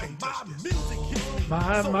music hits me.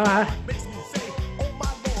 My. Makes me say, oh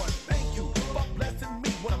my Lord, thank you for blessing me.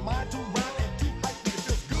 What am I to rhyme and too hype me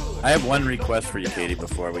to feel good? I have one request for you, Katie,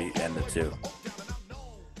 before we end it too.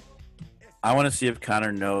 I want to see if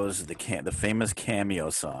Connor knows the famous Cameo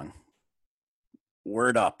song,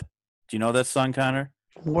 "Word Up." Do you know that song, Connor?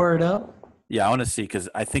 Word up. Yeah, I want to see because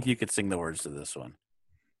I think you could sing the words to this one.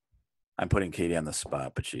 I'm putting Katie on the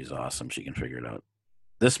spot, but she's awesome. She can figure it out.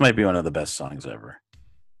 This might be one of the best songs ever.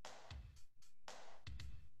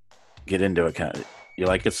 Get into it, Connor. You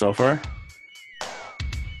like it so far?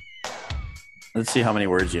 Let's see how many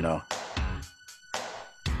words you know.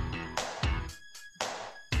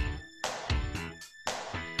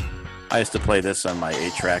 I used to play this on my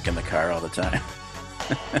 8-track in the car all the time.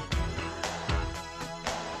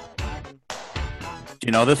 Do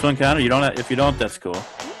you know this one, Connor? You don't. If you don't, that's cool.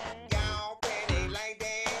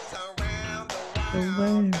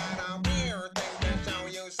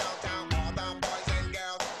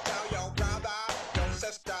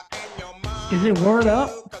 Is it word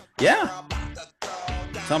up? Yeah.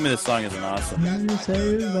 Tell me this song isn't awesome.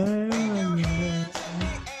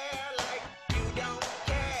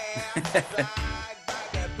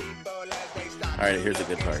 All right, here's a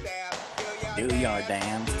good part. Do your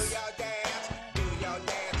dance.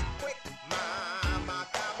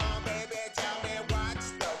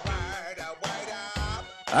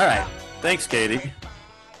 All right. Thanks, Katie.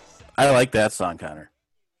 I like that song, Connor.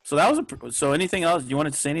 So that was so anything else? You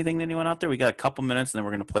wanted to say anything to anyone out there? We got a couple minutes, and then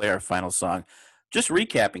we're going to play our final song. Just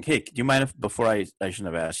recapping. Hey, do you mind if before I shouldn't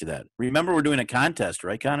have asked you that? Remember, we're doing a contest,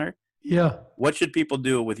 right, Connor? Yeah. What should people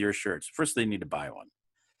do with your shirts? First, they need to buy one.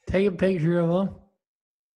 Take a picture of them.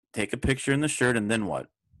 Take a picture in the shirt, and then what?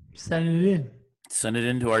 Send it in. Send it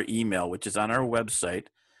into our email, which is on our website.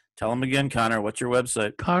 Tell them again, Connor, what's your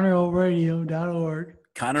website? ConnorORadio.org.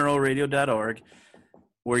 ConnorORadio.org,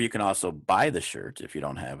 where you can also buy the shirt if you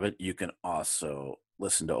don't have it. You can also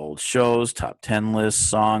listen to old shows, top 10 lists,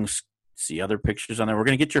 songs, see other pictures on there. We're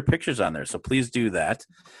going to get your pictures on there, so please do that.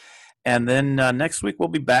 And then next week we'll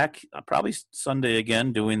be back, probably Sunday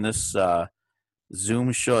again, doing this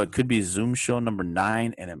Zoom show. It could be Zoom show number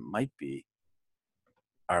 9, and it might be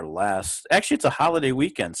our last. Actually, it's a holiday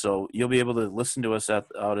weekend, so you'll be able to listen to us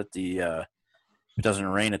out at the if it doesn't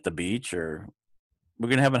rain at the beach, or we're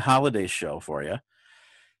going to have a holiday show for you.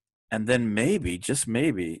 And then maybe, just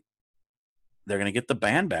maybe, they're going to get the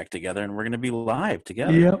band back together, and we're going to be live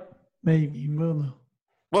together. Yep. Maybe. We'll know.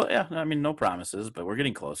 Well, yeah, I mean, no promises, but we're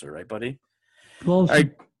getting closer, right, buddy? Closer. All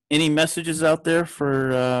right, any messages out there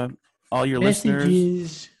for all your listeners?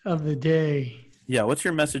 Messages of the day. Yeah, what's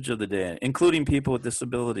your message of the day, including people with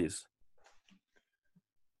disabilities?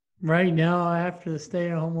 Right now, after the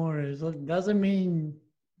stay-at-home orders, doesn't mean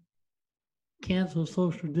cancel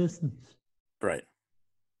social distance. Right.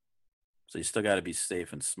 So you still got to be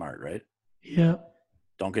safe and smart, right? Yep.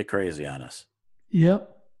 Don't get crazy on us.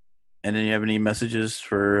 Yep. And then you have any messages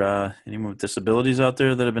for anyone with disabilities out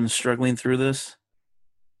there that have been struggling through this?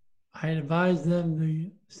 I advise them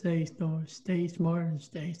to stay smart and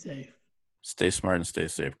stay safe. Stay smart and stay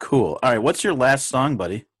safe. Cool. All right, what's your last song,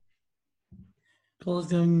 buddy?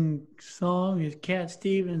 Closing song is Cat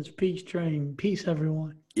Stevens, Peace Train. Peace,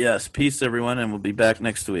 everyone. Yes, peace, everyone, and we'll be back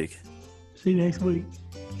next week. See you next week.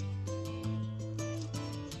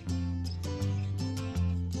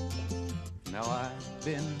 Now I've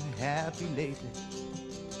been happy lately,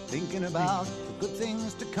 thinking about the good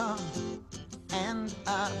things to come, and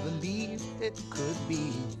I believe it could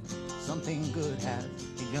be something good has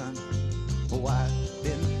begun. Oh, I've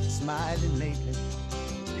been smiling lately,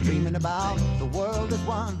 dreaming about the world as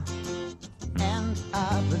one, and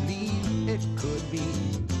I believe it could be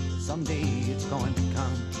someday it's going to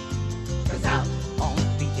come. 'Cause out on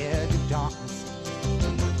the edge of darkness,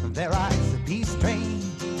 there rides a peace train.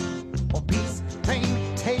 Oh, peace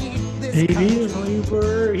train, take this Baby, country, we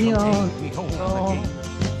were young. take me home again.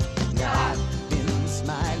 Now I've been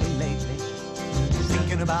smiling lately,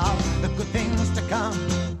 thinking about the good things to come,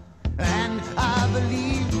 and I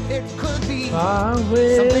believe it could be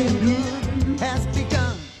something good has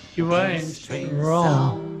begun. You ain't Peace train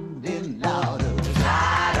wrong. sounding louder,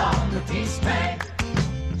 ride on the peace train.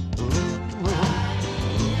 Ooh,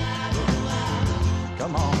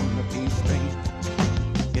 come on, the peace train.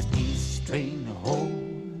 Yes, peace train,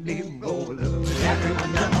 holy roller.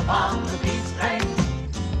 Everyone jump upon the peace train.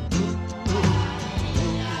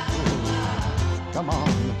 Come on,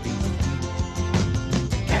 the peace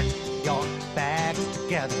train. Get your bags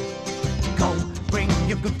together. Go bring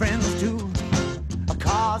your good friends too.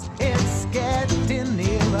 'Cause it's getting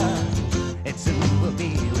nearer. It soon will be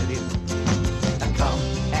with you.